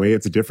 by the way.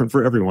 It's different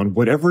for everyone.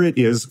 Whatever it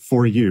is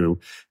for you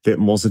that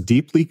most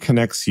deeply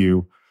connects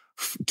you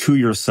to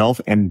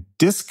yourself and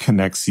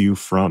disconnects you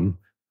from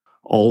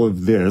all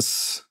of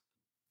this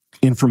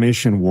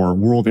information war,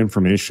 world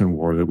information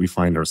war that we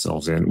find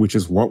ourselves in, which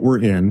is what we're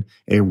in,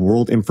 a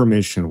world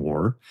information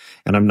war.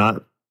 And I'm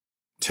not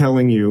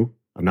telling you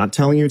to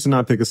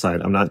not pick a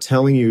side. I'm not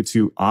telling you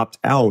to opt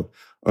out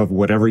of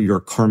whatever your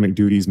karmic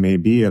duties may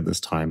be at this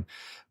time,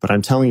 but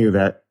I'm telling you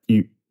that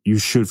you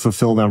should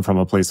fulfill them from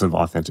a place of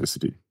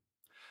authenticity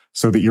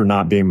so that you're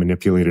not being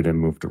manipulated and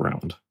moved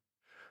around.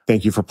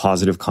 Thank you for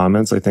positive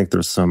comments. I think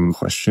there's some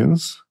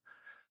questions.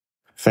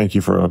 Thank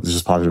you for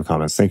just positive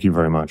comments. Thank you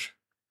very much.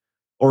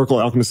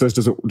 Oracle Alchemist says,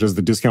 does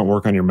the discount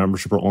work on your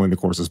membership or only the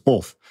courses?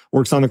 Both.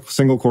 Works on the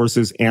single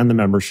courses and the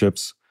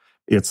memberships.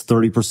 It's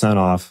 30%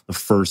 off the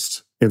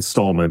first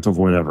installment of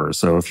whatever.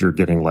 So if you're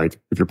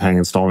paying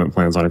installment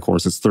plans on a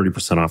course, it's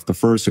 30% off the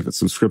first. If it's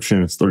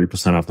subscription, it's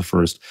 30% off the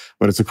first,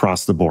 but it's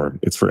across the board.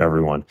 It's for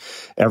everyone.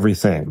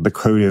 Everything. The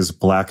code is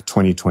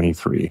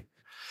BLACK2023.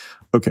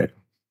 Okay.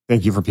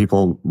 Thank you for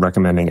people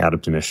recommending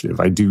Adept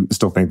Initiative. I do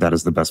still think that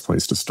is the best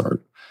place to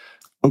start.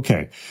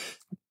 Okay.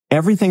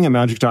 Everything at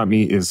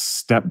Magic.me is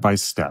step by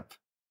step.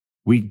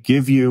 We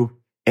give you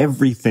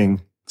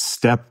everything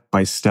step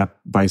by step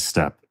by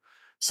step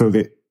so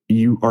that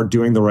you are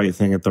doing the right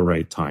thing at the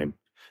right time.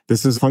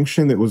 This is a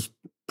function that was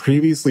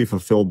previously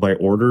fulfilled by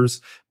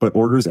orders, but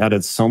orders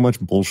added so much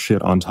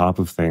bullshit on top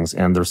of things,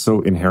 and they're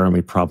so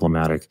inherently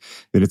problematic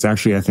that it's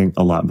actually, I think,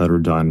 a lot better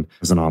done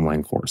as an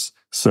online course.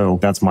 So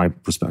that's my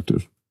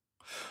perspective.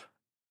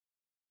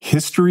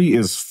 History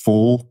is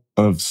full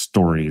of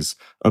stories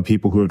of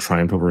people who have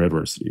triumphed over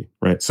adversity,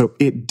 right? So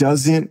it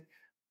doesn't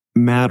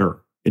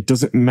matter. It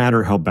doesn't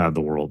matter how bad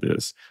the world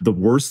is. The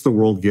worse the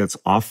world gets,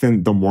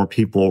 often the more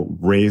people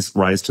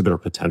rise to their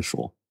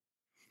potential.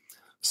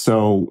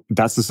 So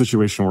that's the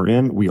situation we're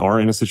in. We are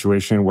in a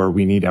situation where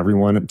we need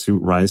everyone to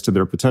rise to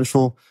their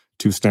potential,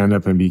 to stand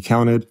up and be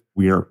counted.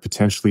 We are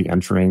potentially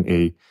entering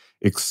a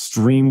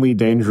extremely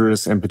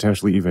dangerous and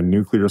potentially even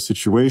nuclear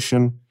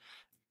situation.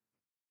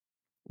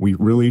 We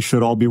really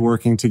should all be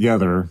working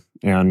together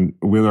and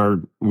with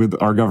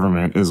our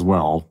government as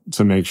well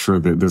to make sure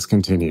that this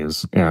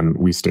continues and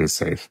we stay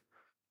safe.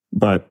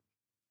 But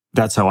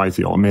that's how I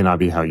feel. It may not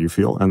be how you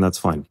feel, and that's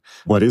fine.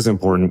 What is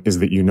important is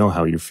that you know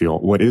how you feel.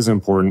 What is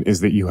important is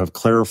that you have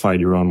clarified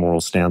your own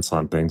moral stance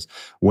on things.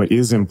 What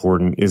is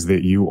important is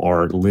that you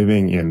are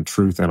living in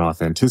truth and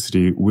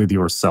authenticity with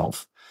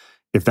yourself.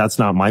 If that's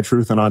not my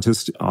truth and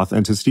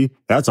authenticity,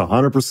 that's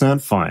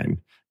 100%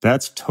 fine.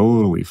 That's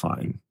totally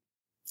fine.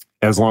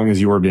 As long as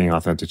you are being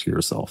authentic to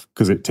yourself.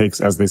 Because it takes,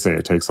 as they say,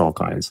 it takes all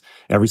kinds.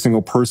 Every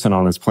single person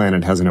on this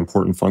planet has an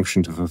important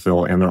function to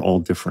fulfill, and they're all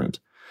different.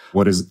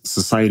 What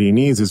society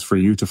needs is for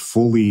you to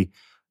fully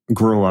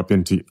grow up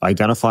into,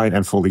 identify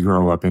and fully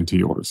grow up into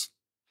yours.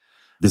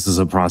 This is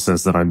a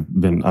process that I've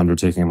been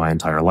undertaking my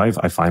entire life.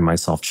 I find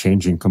myself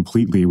changing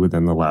completely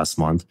within the last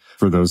month.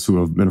 For those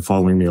who have been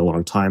following me a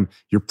long time,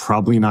 you're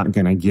probably not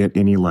going to get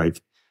any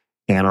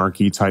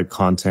anarchy type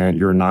content.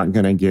 You're not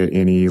going to get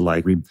any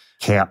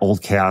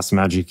old chaos,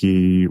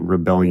 magic-y,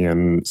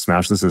 rebellion,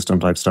 smash the system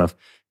type stuff.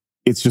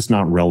 It's just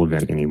not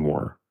relevant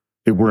anymore.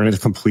 We're in a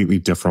completely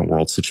different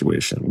world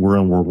situation. We're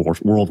in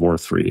World War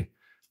III,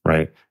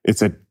 right?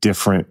 It's a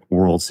different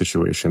world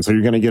situation. So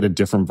you're going to get a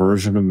different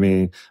version of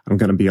me. I'm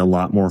going to be a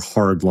lot more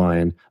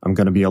hardline. I'm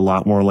going to be a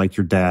lot more like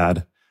your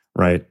dad,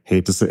 right?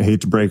 Hate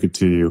to break it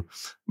to you,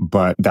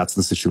 but that's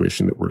the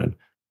situation that we're in.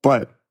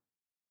 But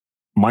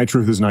my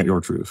truth is not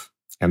your truth,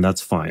 and that's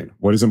fine.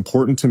 What is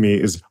important to me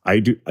is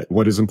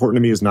what is important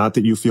to me is not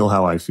that you feel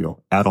how I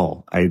feel at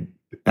all.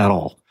 At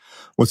all.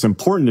 What's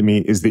important to me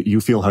is that you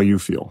feel how you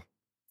feel,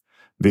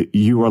 that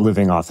you are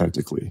living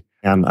authentically.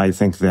 And I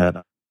think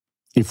that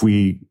if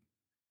we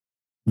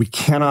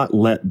cannot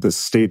let the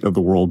state of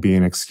the world be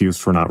an excuse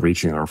for not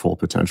reaching our full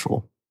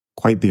potential.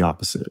 Quite the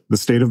opposite. The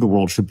state of the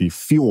world should be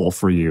fuel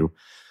for you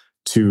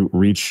to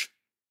reach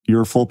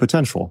your full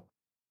potential.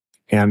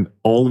 And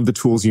all of the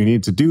tools you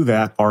need to do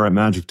that are at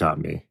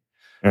magic.me.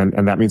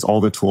 And that means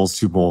all the tools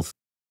to both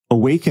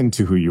awaken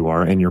to who you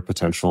are and your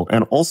potential,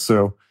 and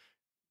also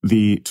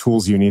the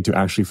tools you need to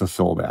actually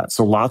fulfill that.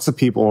 So lots of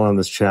people on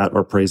this chat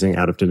are praising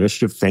Adept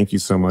Initiative. Thank you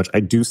so much. I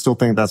do still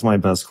think that's my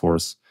best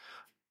course.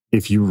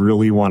 If you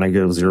really want to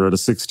go 0 to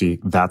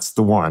 60, that's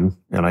the one.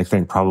 And I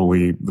think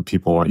probably the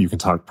people you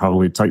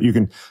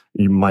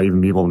might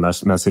even be able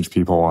to message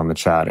people on the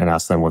chat and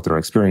ask them what their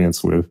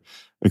experience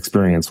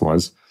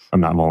was. I'm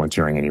not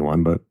volunteering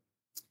anyone, but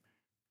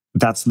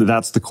that's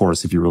the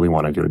course if you really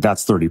want to do it.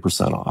 That's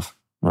 30% off,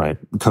 right?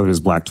 The code is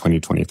Black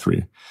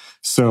 2023.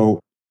 So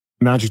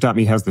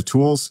Magic.me has the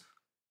tools.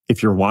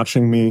 If you're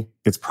watching me,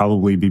 it's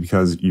probably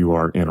because you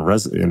are in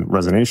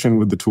resonation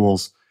with the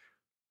tools.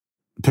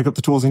 Pick up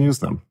the tools and use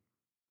them.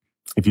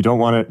 If you don't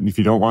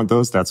want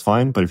those, that's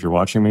fine. But if you're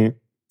watching me,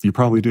 you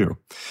probably do.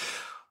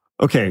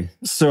 Okay,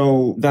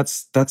 so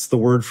that's the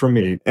word from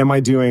me.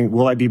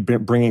 Will I be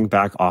bringing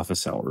back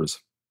office hours?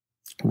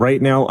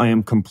 Right now, I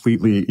have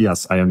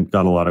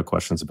got a lot of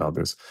questions about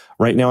this.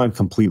 Right now, I'm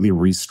completely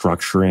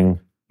restructuring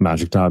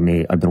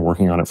Magic.me. I've been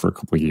working on it for a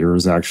couple of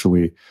years,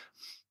 actually.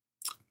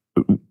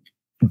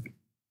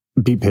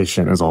 Be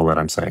patient is all that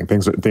I'm saying.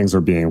 Things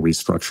are being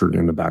restructured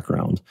in the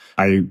background.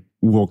 I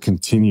will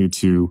continue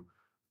to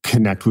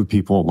connect with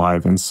people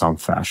live in some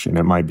fashion.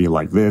 It might be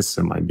like this,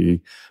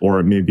 or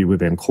it may be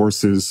within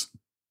courses.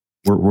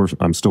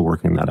 I'm still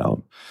working that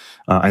out.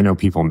 I know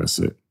people miss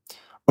it.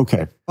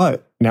 Okay,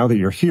 but now that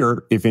you're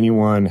here, if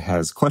anyone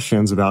has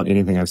questions about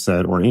anything I've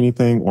said or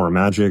anything or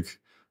magic,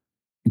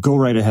 go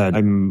right ahead.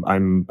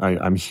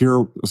 I'm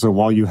here. So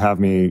while you have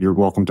me, you're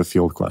welcome to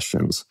field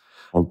questions.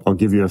 I'll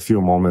give you a few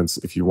moments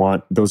if you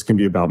want. Those can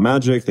be about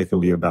magic. They can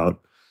be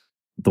about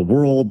the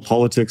world,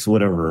 politics,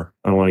 whatever.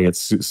 I don't want to get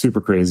super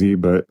crazy,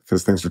 but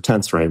because things are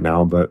tense right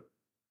now, but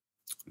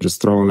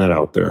just throwing that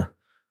out there.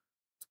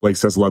 Blake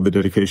says, love the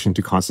dedication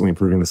to constantly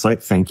improving the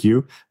site. Thank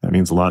you. That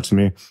means a lot to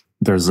me.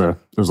 There's a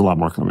lot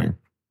more coming.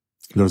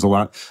 There's a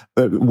lot.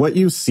 What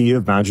you see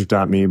of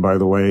magic.me, by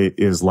the way,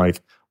 is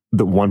like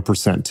the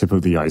 1% tip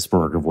of the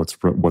iceberg of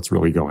what's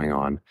really going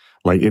on.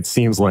 Like, it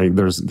seems like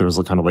there's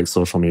a kind of like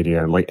social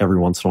media, and like every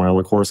once in a while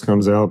a course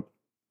comes out,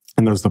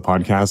 and there's the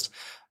podcast.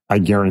 I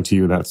guarantee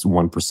you that's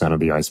 1%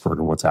 of the iceberg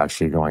of what's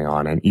actually going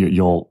on. And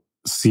you'll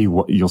see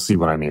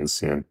what I mean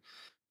soon.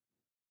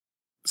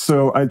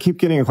 So I keep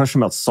getting a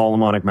question about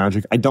Solomonic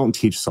magic. I don't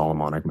teach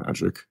Solomonic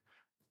magic.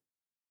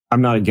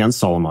 I'm not against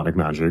Solomonic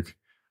magic.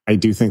 I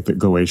do think that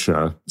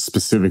Goetia,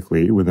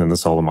 specifically within the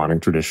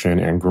Solomonic tradition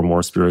and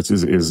Grimoire spirits,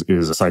 is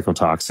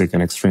psychotoxic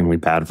and extremely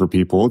bad for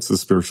people. It's the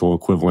spiritual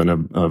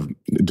equivalent of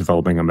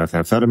developing a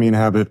methamphetamine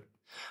habit.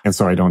 And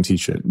so I don't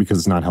teach it because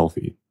it's not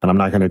healthy. And I'm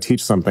not going to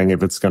teach something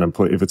if it's going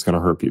to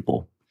hurt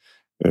people.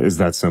 Is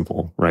that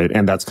simple, right?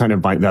 And that's kind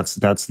of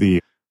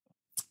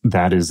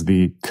that is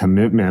the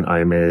commitment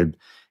I made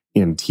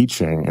in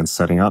teaching and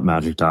setting up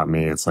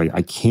Magick.me. It's like,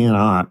 I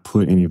cannot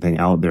put anything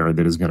out there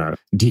that is going to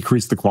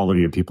decrease the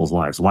quality of people's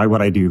lives. Why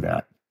would I do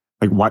that?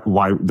 Like,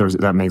 why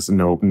that makes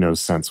no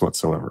sense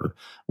whatsoever.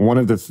 One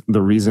of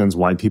the reasons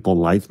why people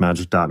like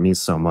Magick.me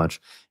so much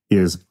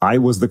is I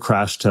was the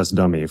crash test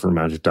dummy for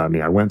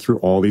Magick.me. I went through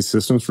all these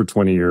systems for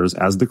 20 years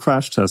as the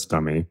crash test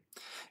dummy.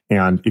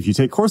 And if you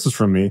take courses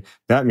from me,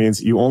 that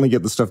means you only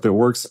get the stuff that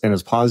works and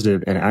is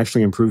positive and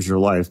actually improves your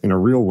life in a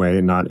real way,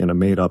 not in a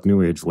made up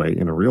new age way,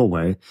 in a real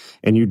way.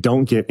 And you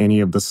don't get any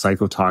of the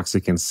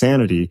psychotoxic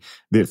insanity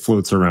that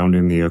floats around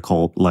in the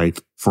occult,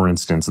 like, for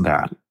instance,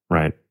 that,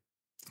 right?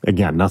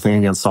 Again, nothing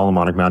against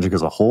Solomonic magic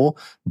as a whole,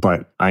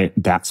 but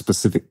that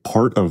specific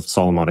part of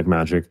Solomonic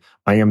magic,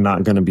 I am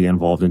not going to be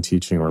involved in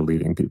teaching or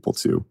leading people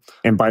to.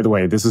 And by the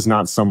way, this is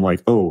not some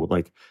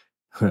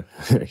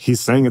he's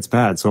saying it's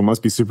bad, so it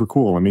must be super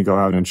cool. Let me go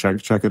out and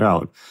check it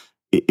out.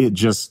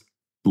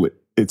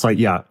 It's like,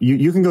 yeah,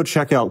 you can go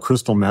check out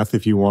crystal meth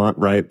if you want,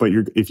 right? But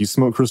if you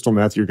smoke crystal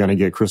meth, you're going to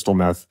get crystal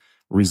meth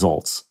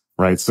results,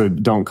 right? So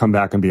don't come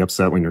back and be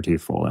upset when your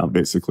teeth fall out,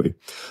 basically.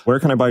 Where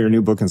can I buy your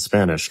new book in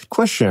Spanish?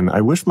 Question.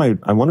 I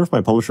wonder if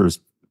my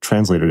publishers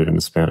translated it into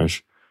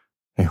Spanish.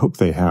 I hope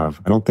they have.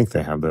 I don't think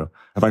they have, though.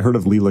 Have I heard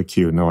of Lila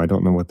Q? No, I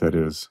don't know what that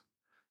is.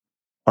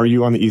 Are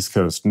you on the East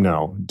Coast?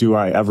 No. Do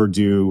I ever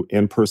do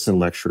in-person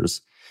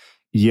lectures?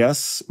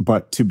 Yes,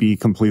 but to be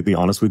completely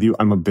honest with you,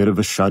 I'm a bit of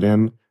a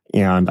shut-in,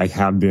 and I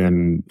have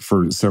been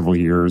for several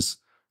years,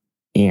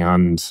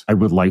 and I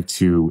would like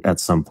to at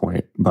some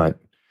point, but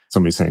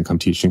somebody's saying come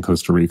teach in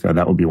Costa Rica.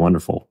 That would be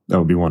wonderful. That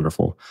would be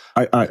wonderful.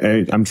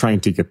 I'm trying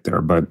to get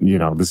there, but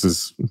this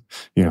is,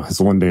 it's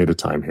one day at a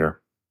time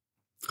here.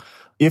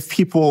 If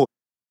people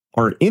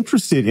are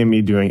interested in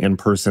me doing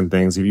in-person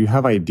things, if you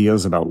have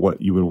ideas about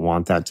what you would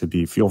want that to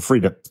be, feel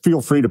free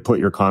to put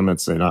your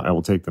comments in. I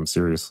will take them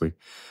seriously.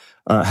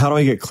 How do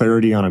I get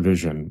clarity on a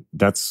vision?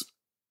 That's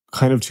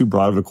kind of too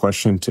broad of a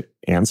question to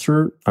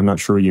answer. I'm not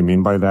sure what you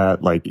mean by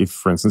that. Like,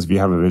 for instance, if you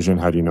have a vision,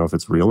 how do you know if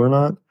it's real or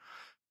not?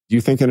 Do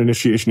you think an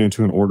initiation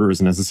into an order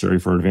is necessary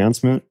for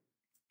advancement?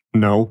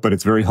 No, but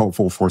it's very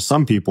helpful for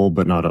some people,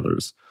 but not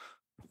others.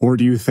 Or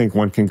do you think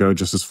one can go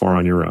just as far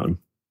on your own?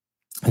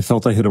 I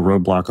felt I hit a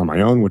roadblock on my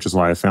own, which is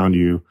why I found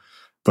you,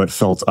 but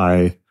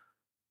I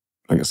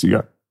guess you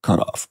got cut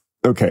off.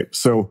 Okay.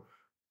 So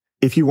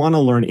if you want to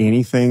learn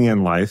anything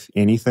in life,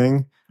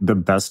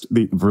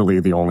 really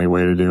the only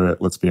way to do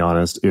it, let's be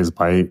honest, is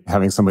by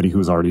having somebody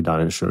who's already done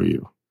it show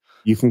you.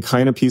 You can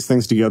kind of piece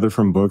things together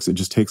from books. It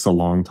just takes a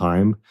long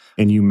time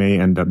and you may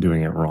end up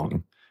doing it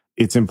wrong.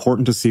 It's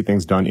important to see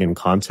things done in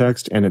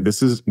context. And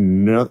this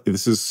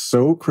is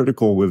so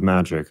critical with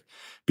magic.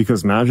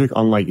 Because magic,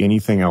 unlike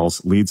anything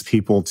else, leads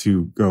people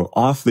to go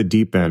off the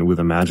deep end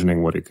with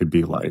imagining what it could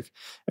be like.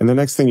 And the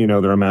next thing you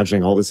know, they're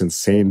imagining all this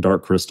insane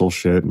dark crystal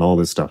shit and all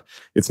this stuff.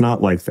 It's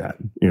not like that.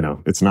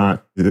 It's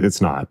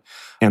not.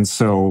 And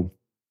so,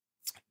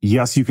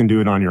 yes, you can do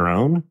it on your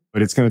own,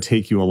 but it's going to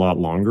take you a lot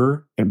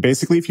longer. And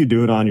basically, if you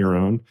do it on your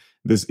own,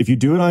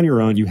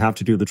 you have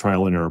to do the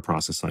trial and error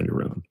process on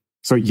your own.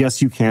 So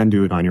yes, you can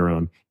do it on your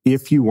own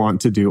if you want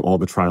to do all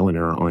the trial and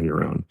error on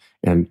your own.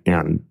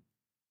 And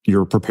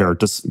you're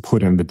prepared to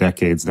put in the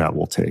decades that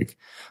will take.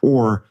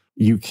 Or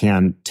you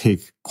can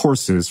take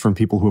courses from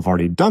people who have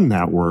already done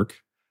that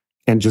work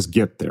and just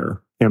get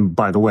there. And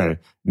by the way,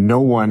 no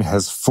one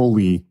has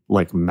fully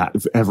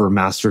ever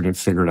mastered and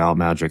figured out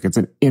magic. It's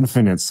an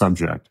infinite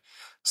subject.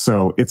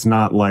 So it's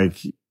not like,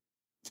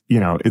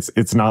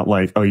 it's not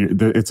like,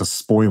 it's a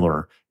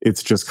spoiler.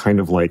 It's just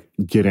kind of like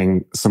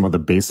getting some of the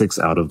basics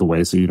out of the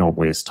way so you don't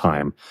waste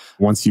time.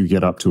 Once you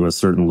get up to a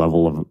certain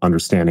level of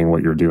understanding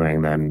what you're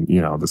doing, then,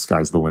 the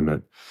sky's the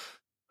limit.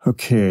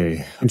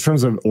 Okay. In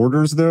terms of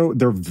orders, though,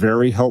 they're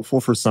very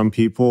helpful for some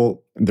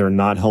people. They're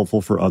not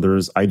helpful for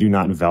others. I do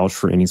not vouch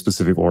for any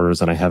specific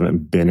orders, and I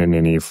haven't been in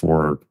any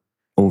for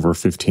over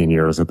 15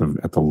 years at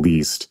the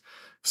least.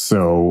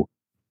 So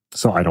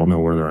I don't know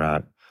where they're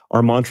at.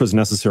 Are mantras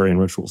necessary in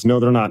rituals?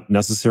 No, they're not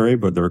necessary,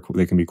 but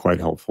they can be quite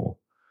helpful.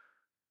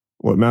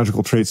 What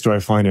magical traits do I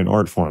find in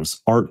art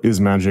forms? Art is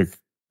magic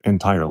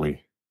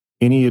entirely.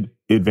 Any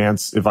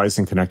advanced advice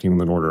in connecting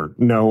with an order?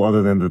 No,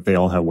 other than that they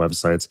all have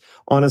websites.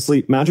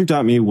 Honestly,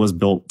 Magick.me was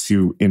built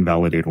to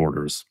invalidate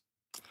orders.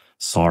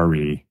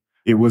 Sorry.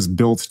 It was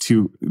built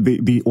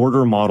the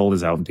order model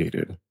is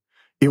outdated.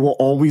 It will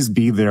always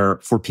be there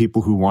for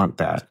people who want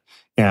that.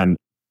 And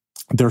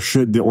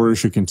the order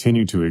should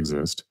continue to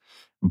exist.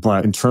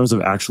 But in terms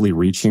of actually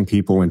reaching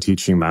people and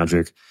teaching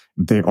magic,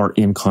 they are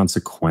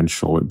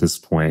inconsequential at this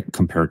point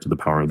compared to the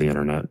power of the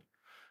internet.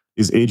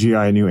 Is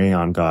AGI a new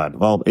Aeon god?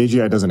 Well,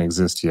 AGI doesn't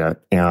exist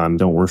yet, and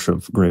don't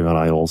worship graven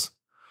idols.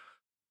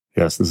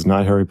 Yes, this is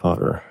not Harry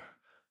Potter.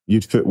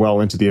 You'd fit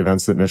well into the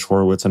events that Mitch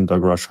Horowitz and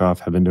Doug Rushkoff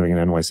have been doing in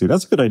NYC.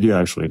 That's a good idea,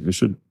 actually. We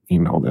should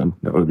email them.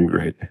 That would be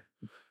great.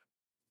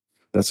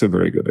 That's a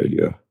very good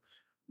idea.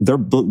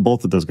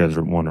 Both of those guys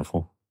are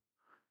wonderful.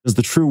 Does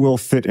the true will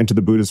fit into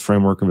the Buddhist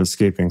framework of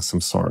escaping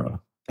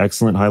samsara?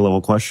 Excellent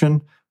high-level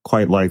question.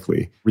 Quite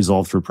likely.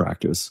 Resolved through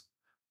practice.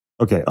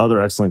 Okay, other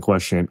excellent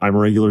question. I'm a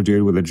regular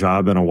dude with a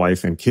job and a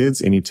wife and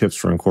kids. Any tips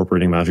for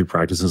incorporating magic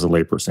practice as a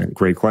layperson?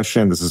 Great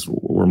question. This is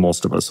where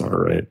most of us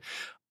are, right?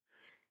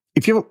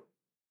 If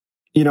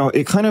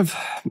it kind of,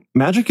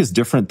 magic is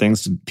different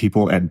things to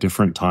people at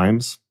different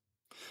times.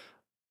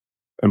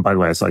 And by the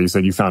way, I saw you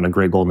said you found a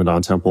great Golden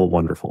Dawn temple.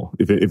 Wonderful.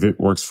 If it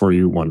works for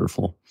you,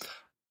 wonderful.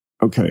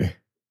 Okay.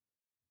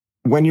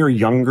 When you're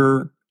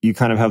younger, you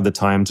kind of have the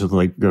time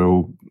to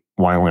go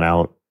wiling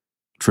out,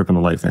 tripping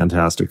the light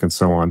fantastic and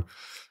so on.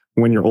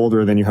 When you're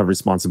older, then you have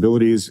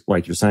responsibilities,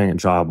 like you're saying, a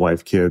job,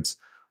 wife, kids,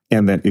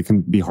 and then it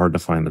can be hard to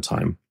find the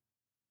time.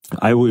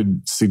 I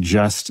would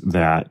suggest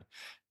that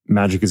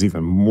magic is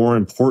even more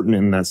important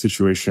in that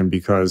situation,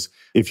 because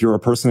if you're a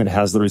person that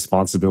has the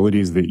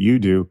responsibilities that you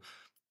do,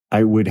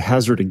 I would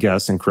hazard a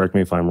guess, and correct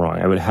me if I'm wrong,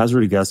 I would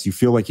hazard a guess you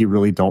feel like you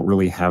really don't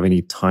really have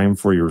any time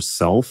for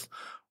yourself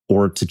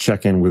or to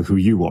check in with who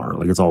you are.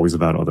 Like it's always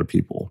about other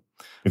people.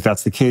 If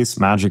that's the case,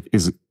 magic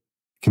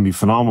can be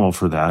phenomenal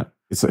for that.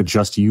 It's a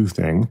just you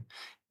thing.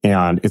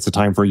 And it's a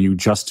time for you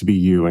just to be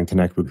you and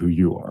connect with who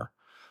you are.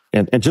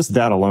 And just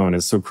that alone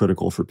is so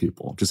critical for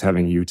people, just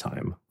having you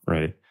time,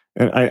 right?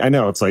 And I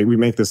know it's like we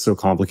make this so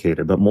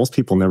complicated, but most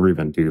people never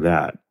even do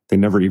that. They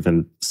never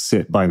even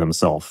sit by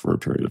themselves for a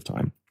period of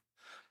time.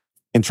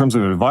 In terms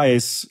of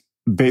advice,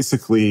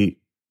 basically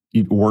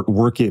you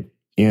work it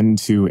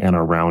into and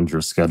around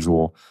your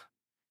schedule.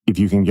 If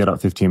you can get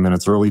up 15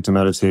 minutes early to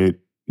meditate,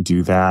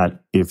 do that.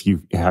 If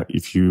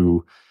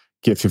you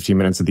get 15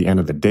 minutes at the end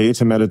of the day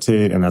to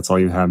meditate and that's all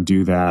you have,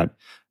 do that.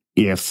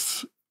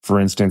 If, for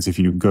instance, if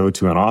you go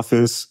to an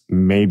office,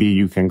 maybe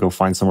you can go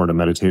find somewhere to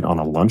meditate on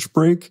a lunch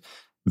break.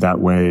 That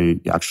way,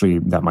 actually,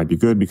 that might be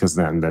good because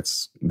then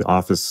that's the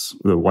office,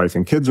 the wife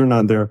and kids are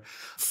not there.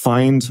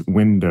 Find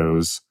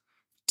windows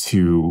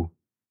to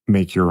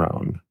make your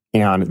own.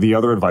 And the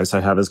other advice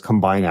I have is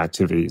combine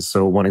activities.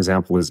 So one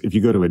example is if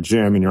you go to a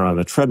gym and you're on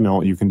the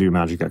treadmill, you can do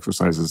magic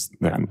exercises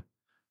then.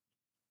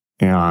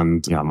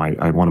 And yeah,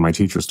 one of my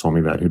teachers told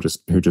me that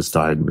who just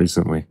died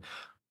recently.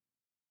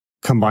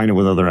 Combine it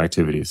with other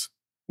activities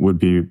would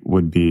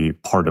be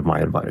part of my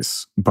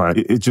advice. But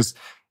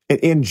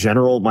in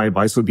general, my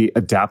advice would be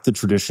adapt the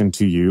tradition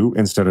to you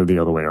instead of the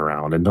other way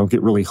around. And don't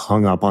get really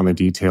hung up on the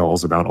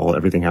details about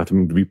everything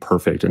having to be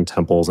perfect and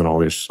temples and all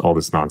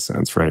this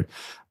nonsense, right?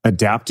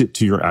 Adapt it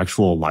to your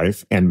actual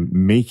life and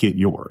make it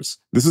yours.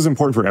 This is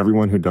important for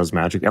everyone who does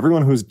magic.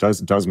 Everyone who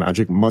does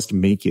magic must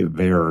make it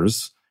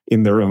theirs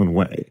in their own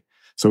way.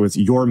 So it's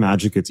your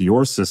magic, it's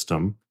your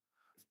system.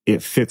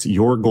 It fits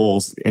your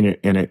goals and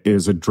it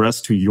is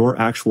addressed to your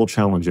actual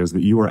challenges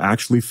that you are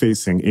actually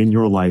facing in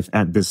your life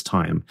at this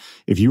time.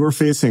 If you are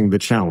facing the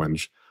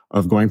challenge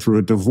of going through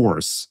a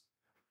divorce,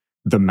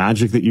 the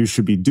magic that you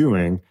should be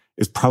doing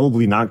is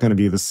probably not going to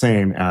be the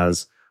same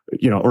as,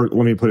 or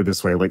let me put it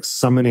this way, like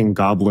summoning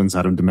goblins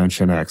out of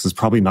Dimension X is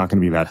probably not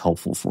going to be that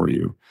helpful for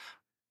you.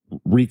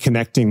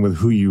 Reconnecting with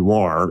who you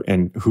are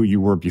and who you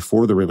were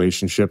before the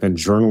relationship and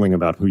journaling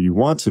about who you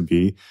want to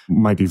be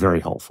might be very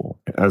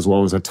helpful, as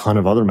well as a ton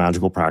of other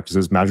magical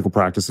practices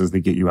that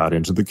get you out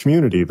into the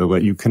community, that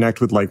let you connect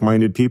with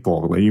like-minded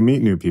people, that let you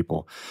meet new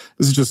people.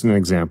 This is just an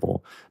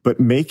example, but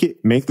make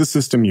the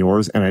system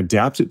yours and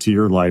adapt it to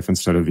your life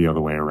instead of the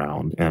other way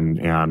around.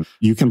 And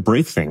you can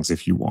break things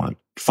if you want.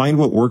 Find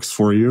what works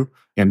for you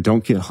and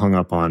don't get hung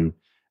up on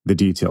the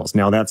details.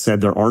 Now, that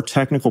said, there are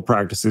technical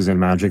practices in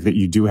magic that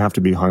you do have to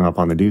be hung up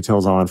on the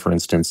details on, for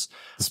instance,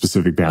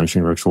 specific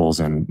banishing rituals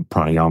and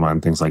pranayama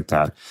and things like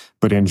that.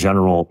 But in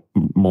general,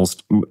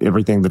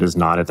 everything that is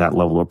not at that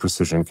level of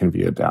precision can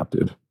be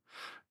adapted.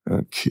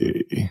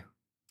 Okay.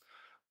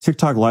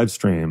 TikTok live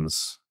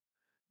streams.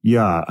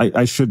 Yeah,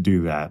 I should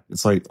do that.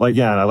 It's like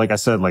I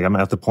said, I'm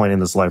at the point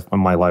in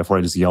my life where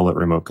I just yell at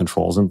remote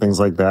controls and things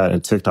like that.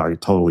 And TikTok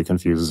totally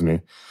confuses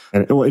me.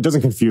 And it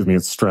doesn't confuse me.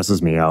 It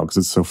stresses me out because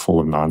it's so full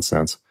of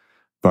nonsense.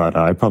 But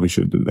I probably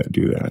should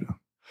do that.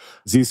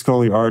 Z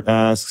Scully Art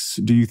asks,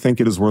 do you think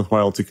it is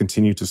worthwhile to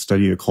continue to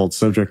study occult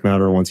subject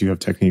matter once you have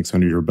techniques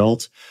under your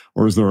belt?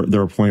 Or is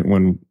there a point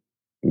when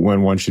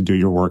one should do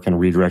your work and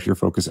redirect your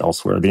focus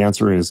elsewhere? The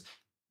answer is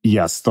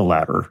yes, the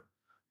latter.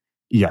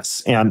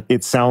 Yes. And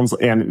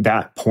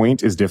that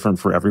point is different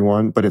for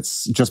everyone, but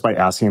it's just by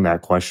asking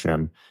that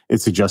question,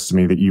 it suggests to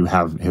me that you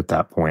have hit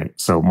that point.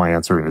 So my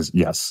answer is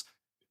yes.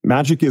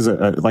 Magic is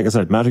like I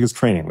said, magic is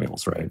training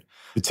wheels, right?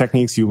 The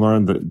techniques you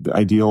learn, the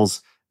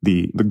ideals,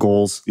 the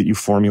goals that you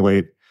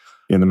formulate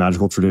in the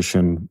magical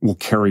tradition will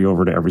carry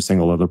over to every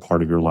single other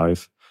part of your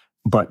life.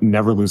 but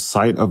never lose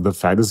sight of the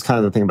fact. This is kind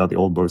of the thing about the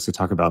old books. They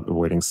talk about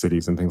avoiding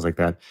cities and things like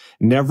that.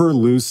 Never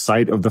lose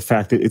sight of the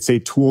fact that it's a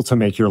tool to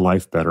make your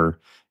life better.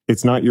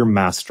 It's not your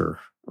master,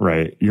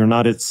 right? You're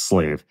not its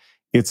slave.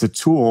 It's a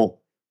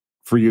tool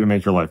for you to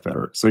make your life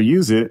better. So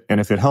use it.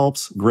 And if it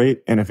helps,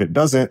 great. And if it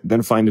doesn't,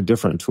 then find a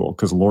different tool,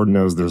 because Lord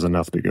knows there's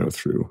enough to go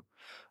through.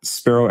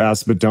 Sparrow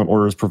asks, but don't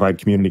orders provide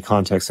community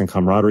context and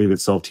camaraderie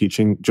that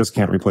self-teaching just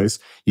can't replace?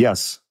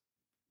 Yes,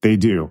 they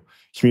do.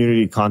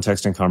 Community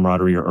context and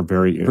camaraderie are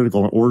very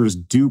critical, and orders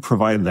do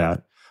provide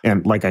that.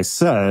 And like I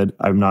said,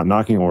 I'm not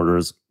knocking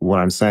orders. What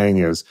I'm saying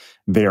is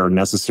they are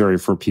necessary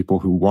for people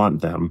who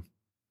want them,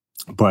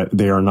 but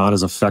they are not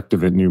as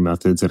effective at new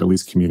methods at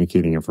least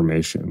communicating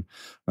information.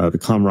 The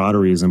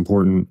camaraderie is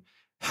important.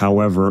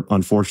 However,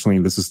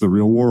 unfortunately, this is the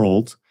real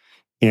world.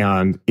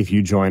 And if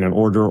you join an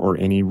order or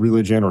any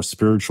religion or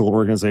spiritual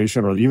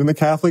organization or even the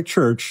Catholic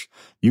Church,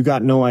 you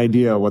got no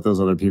idea what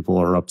those other people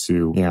are up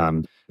to.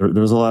 And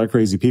there's a lot of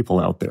crazy people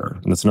out there.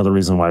 And that's another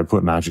reason why I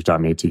put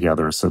Magic.me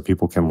together, so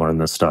people can learn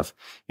this stuff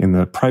in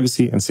the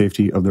privacy and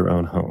safety of their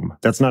own home.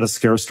 That's not a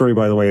scare story,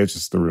 by the way. It's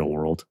just the real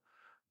world.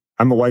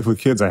 I'm a wife with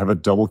kids. I have a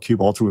double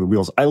cube altar with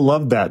wheels. I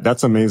love that.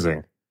 That's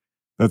amazing.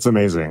 That's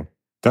amazing.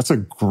 That's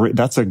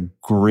a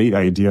great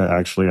idea.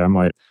 Actually, I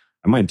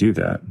might do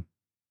that.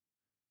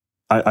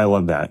 I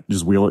love that.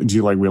 Just wheel it. Do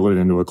you like wheel it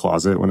into a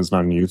closet when it's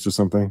not in use or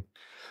something?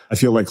 I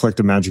feel like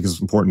collective magic is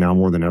important now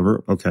more than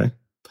ever. Okay.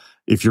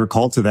 If you're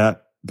called to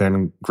that,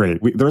 then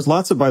great. There's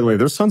lots of, by the way,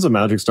 there's tons of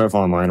magic stuff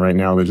online right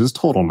now that's just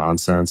total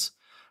nonsense.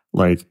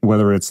 Like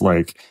whether it's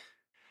like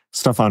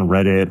stuff on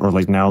Reddit or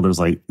like now there's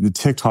like the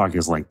TikTok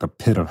is like the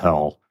pit of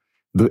hell.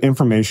 The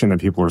information that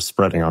people are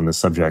spreading on this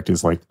subject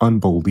is like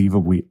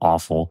unbelievably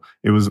awful.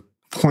 It was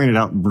pointed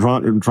out,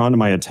 drawn to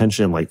my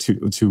attention like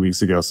two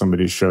weeks ago.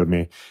 Somebody showed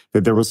me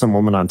that there was some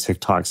woman on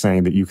TikTok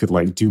saying that you could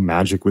like do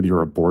magic with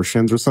your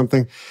abortions or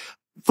something.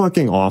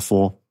 Fucking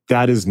awful.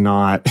 That is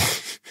not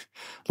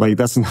like,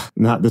 that's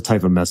not the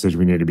type of message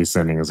we need to be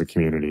sending as a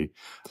community.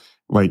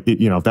 Like,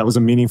 if that was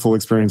a meaningful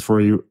experience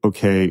for you,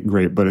 okay,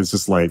 great. But it's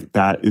just like,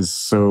 that is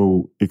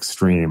so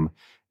extreme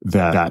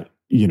that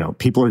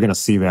people are going to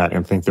see that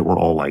and think that we're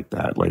all like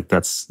that. Like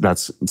that's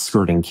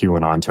skirting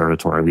QAnon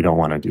territory. We don't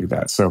want to do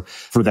that. So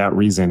for that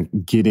reason,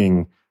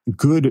 getting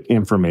good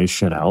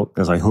information out,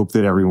 as I hope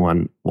that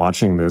everyone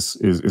watching this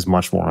is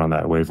much more on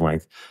that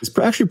wavelength, it's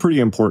actually pretty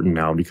important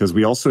now, because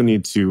we also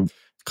need to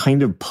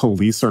kind of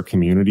police our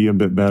community a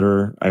bit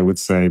better, I would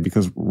say,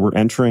 because we're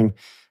entering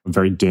a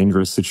very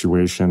dangerous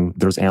situation.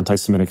 There's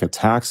anti-Semitic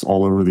attacks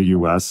all over the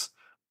US.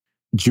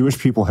 Jewish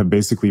people have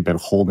basically been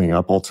holding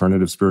up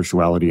alternative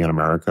spirituality in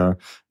America.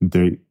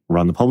 They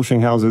run the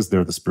publishing houses.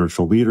 They're the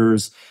spiritual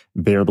leaders.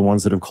 They're the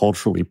ones that have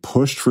culturally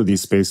pushed for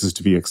these spaces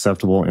to be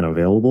acceptable and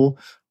available.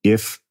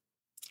 If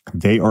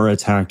they are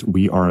attacked,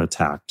 we are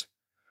attacked.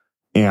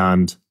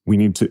 And we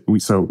need to,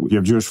 so you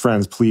have Jewish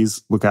friends,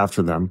 please look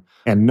after them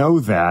and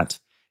know that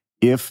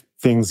if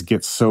things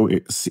get so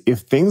extreme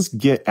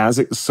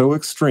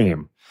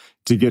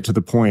to get to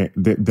the point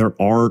that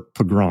there are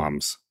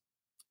pogroms,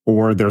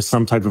 or there's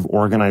some type of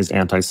organized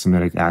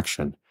anti-Semitic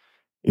action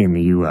in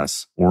the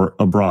US or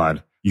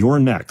abroad, you're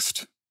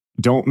next.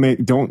 Don't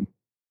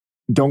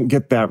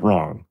get that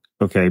wrong,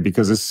 okay?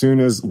 Because as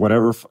soon as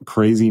whatever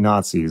crazy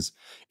Nazis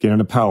get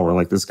into power,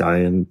 like this guy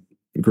in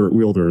Geert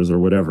Wilders or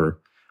whatever,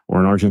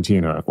 or in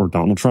Argentina, or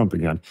Donald Trump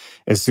again,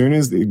 as soon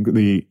as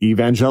the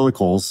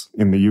evangelicals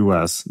in the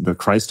US, the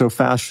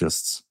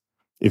Christo-fascists,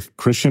 if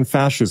Christian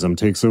fascism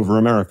takes over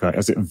America,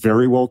 as it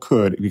very well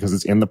could, because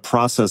it's in the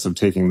process of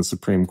taking the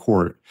Supreme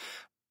Court,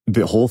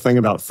 the whole thing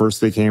about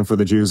first they came for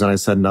the Jews and I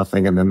said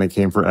nothing, and then they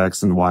came for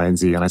X and Y and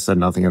Z and I said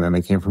nothing, and then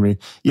they came for me.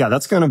 Yeah,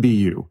 that's going to be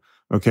you.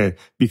 Okay.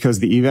 Because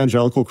the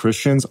evangelical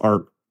Christians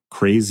are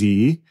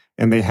crazy,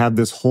 and they have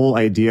this whole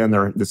idea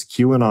this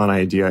QAnon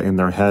idea in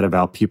their head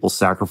about people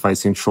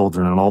sacrificing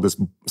children and all this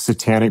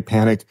satanic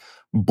panic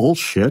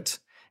bullshit.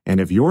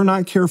 And if you're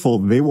not careful,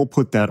 they will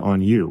put that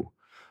on you.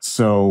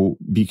 So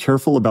be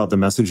careful about the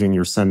messaging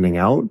you're sending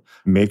out.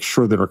 Make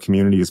sure that our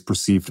community is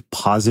perceived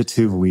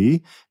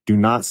positively. Do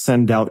not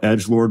send out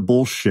edgelord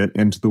bullshit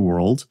into the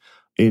world.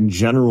 In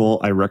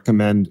general, I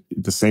recommend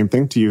the same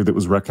thing to you that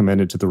was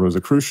recommended to the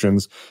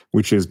Rosicrucians,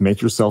 which is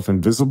make yourself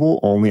invisible,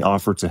 only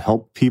offer to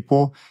help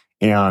people,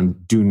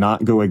 and do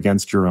not go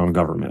against your own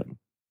government.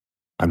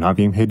 I'm not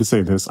being paid to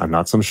say this. I'm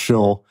not some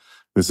shill.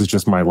 This is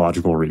just my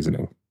logical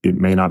reasoning. It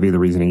may not be the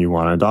reasoning you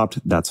want to adopt.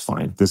 That's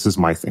fine. This is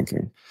my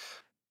thinking.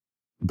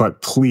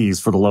 But please,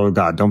 for the love of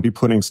God, don't be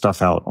putting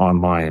stuff out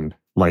online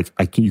like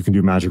you can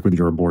do magic with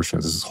your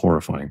abortions. This is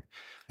horrifying.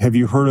 Have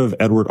you heard of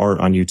Edward Art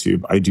on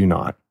YouTube? I do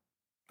not.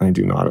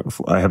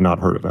 I have not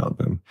heard about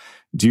them.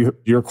 Do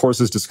your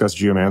courses discuss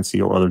geomancy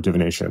or other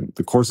divination?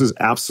 The courses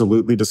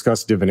absolutely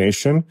discuss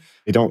divination.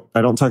 I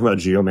don't talk about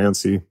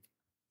geomancy,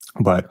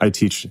 but I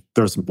teach,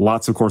 there's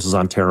lots of courses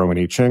on tarot and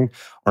I Ching.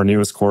 Our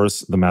newest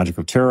course, The Magic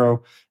of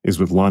Tarot, is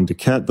with Lon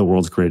Duquette, the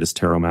world's greatest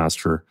tarot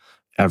master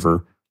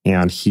ever.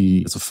 And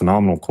it's a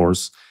phenomenal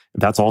course.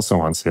 That's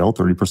also on sale,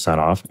 30%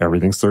 off.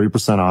 Everything's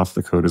 30% off.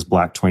 The code is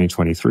Black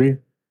 2023.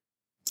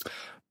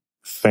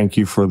 Thank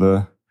you for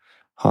the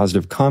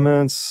positive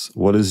comments.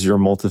 What is your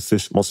most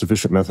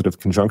efficient method of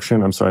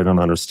conjunction? I'm sorry, I don't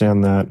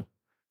understand that.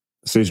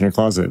 Sage in your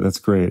closet. That's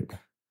great.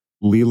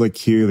 Leela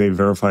Q, they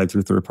verified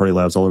through third-party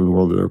labs all over the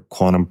world their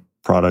quantum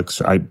products.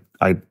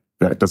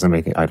 That doesn't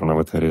make it. I don't know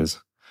what that is.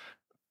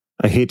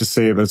 I hate to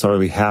say it, but it's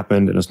already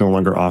happened and it's no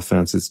longer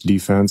offense, it's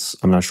defense.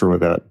 I'm not sure what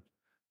that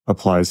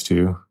applies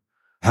to.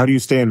 How do you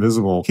stay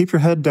invisible? Keep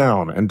your head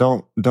down and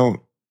don't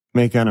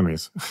make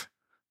enemies.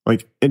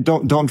 And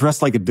don't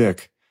dress like a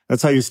dick.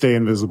 That's how you stay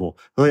invisible.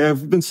 Like,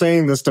 I've been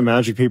saying this to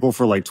magic people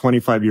for like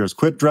 25 years.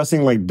 Quit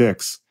dressing like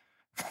dicks.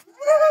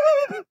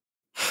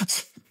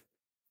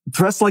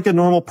 Dress like a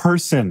normal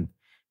person.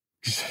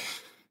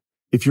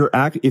 If you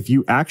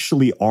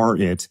actually are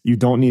it, you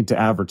don't need to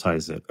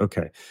advertise it.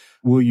 Okay.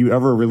 Will you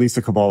ever release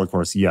a Kabbalah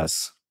course?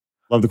 Yes.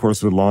 Love the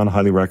course with Lon.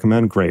 Highly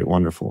recommend. Great.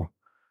 Wonderful.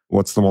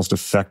 What's the most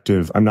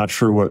effective? I'm not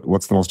sure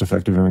what's the most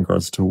effective in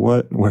regards to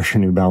what. Where's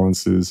your New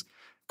Balances?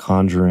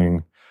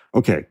 Conjuring.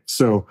 Okay.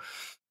 So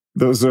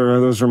those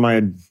are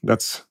my,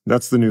 that's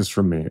the news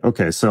from me.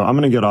 Okay. So I'm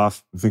going to get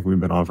off. I think we've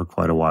been on for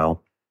quite a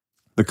while.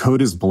 The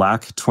code is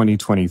BLACK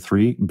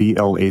 2023,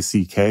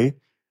 BLACK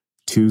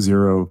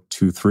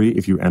 2023.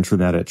 If you enter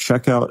that at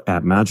checkout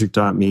at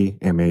magic.me,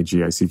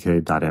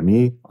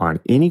 magick.me on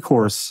any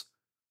course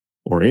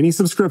or any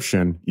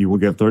subscription, you will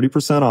get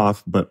 30%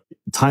 off, but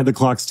the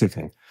clock's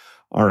ticking.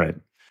 All right.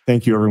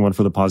 Thank you everyone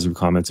for the positive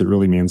comments. It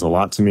really means a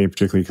lot to me,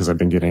 particularly because I've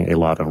been getting a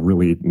lot of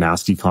really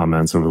nasty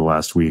comments over the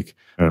last week,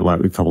 a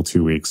couple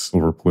 2 weeks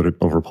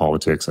over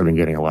politics. I've been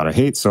getting a lot of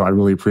hate. So I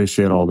really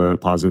appreciate all the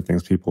positive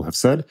things people have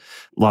said.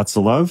 Lots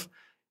of love.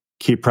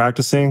 Keep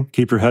practicing.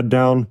 Keep your head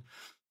down.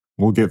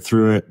 We'll get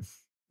through it.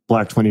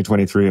 Black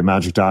 2023 at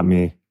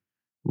magic.me.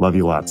 Love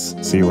you lots.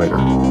 See you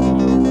later.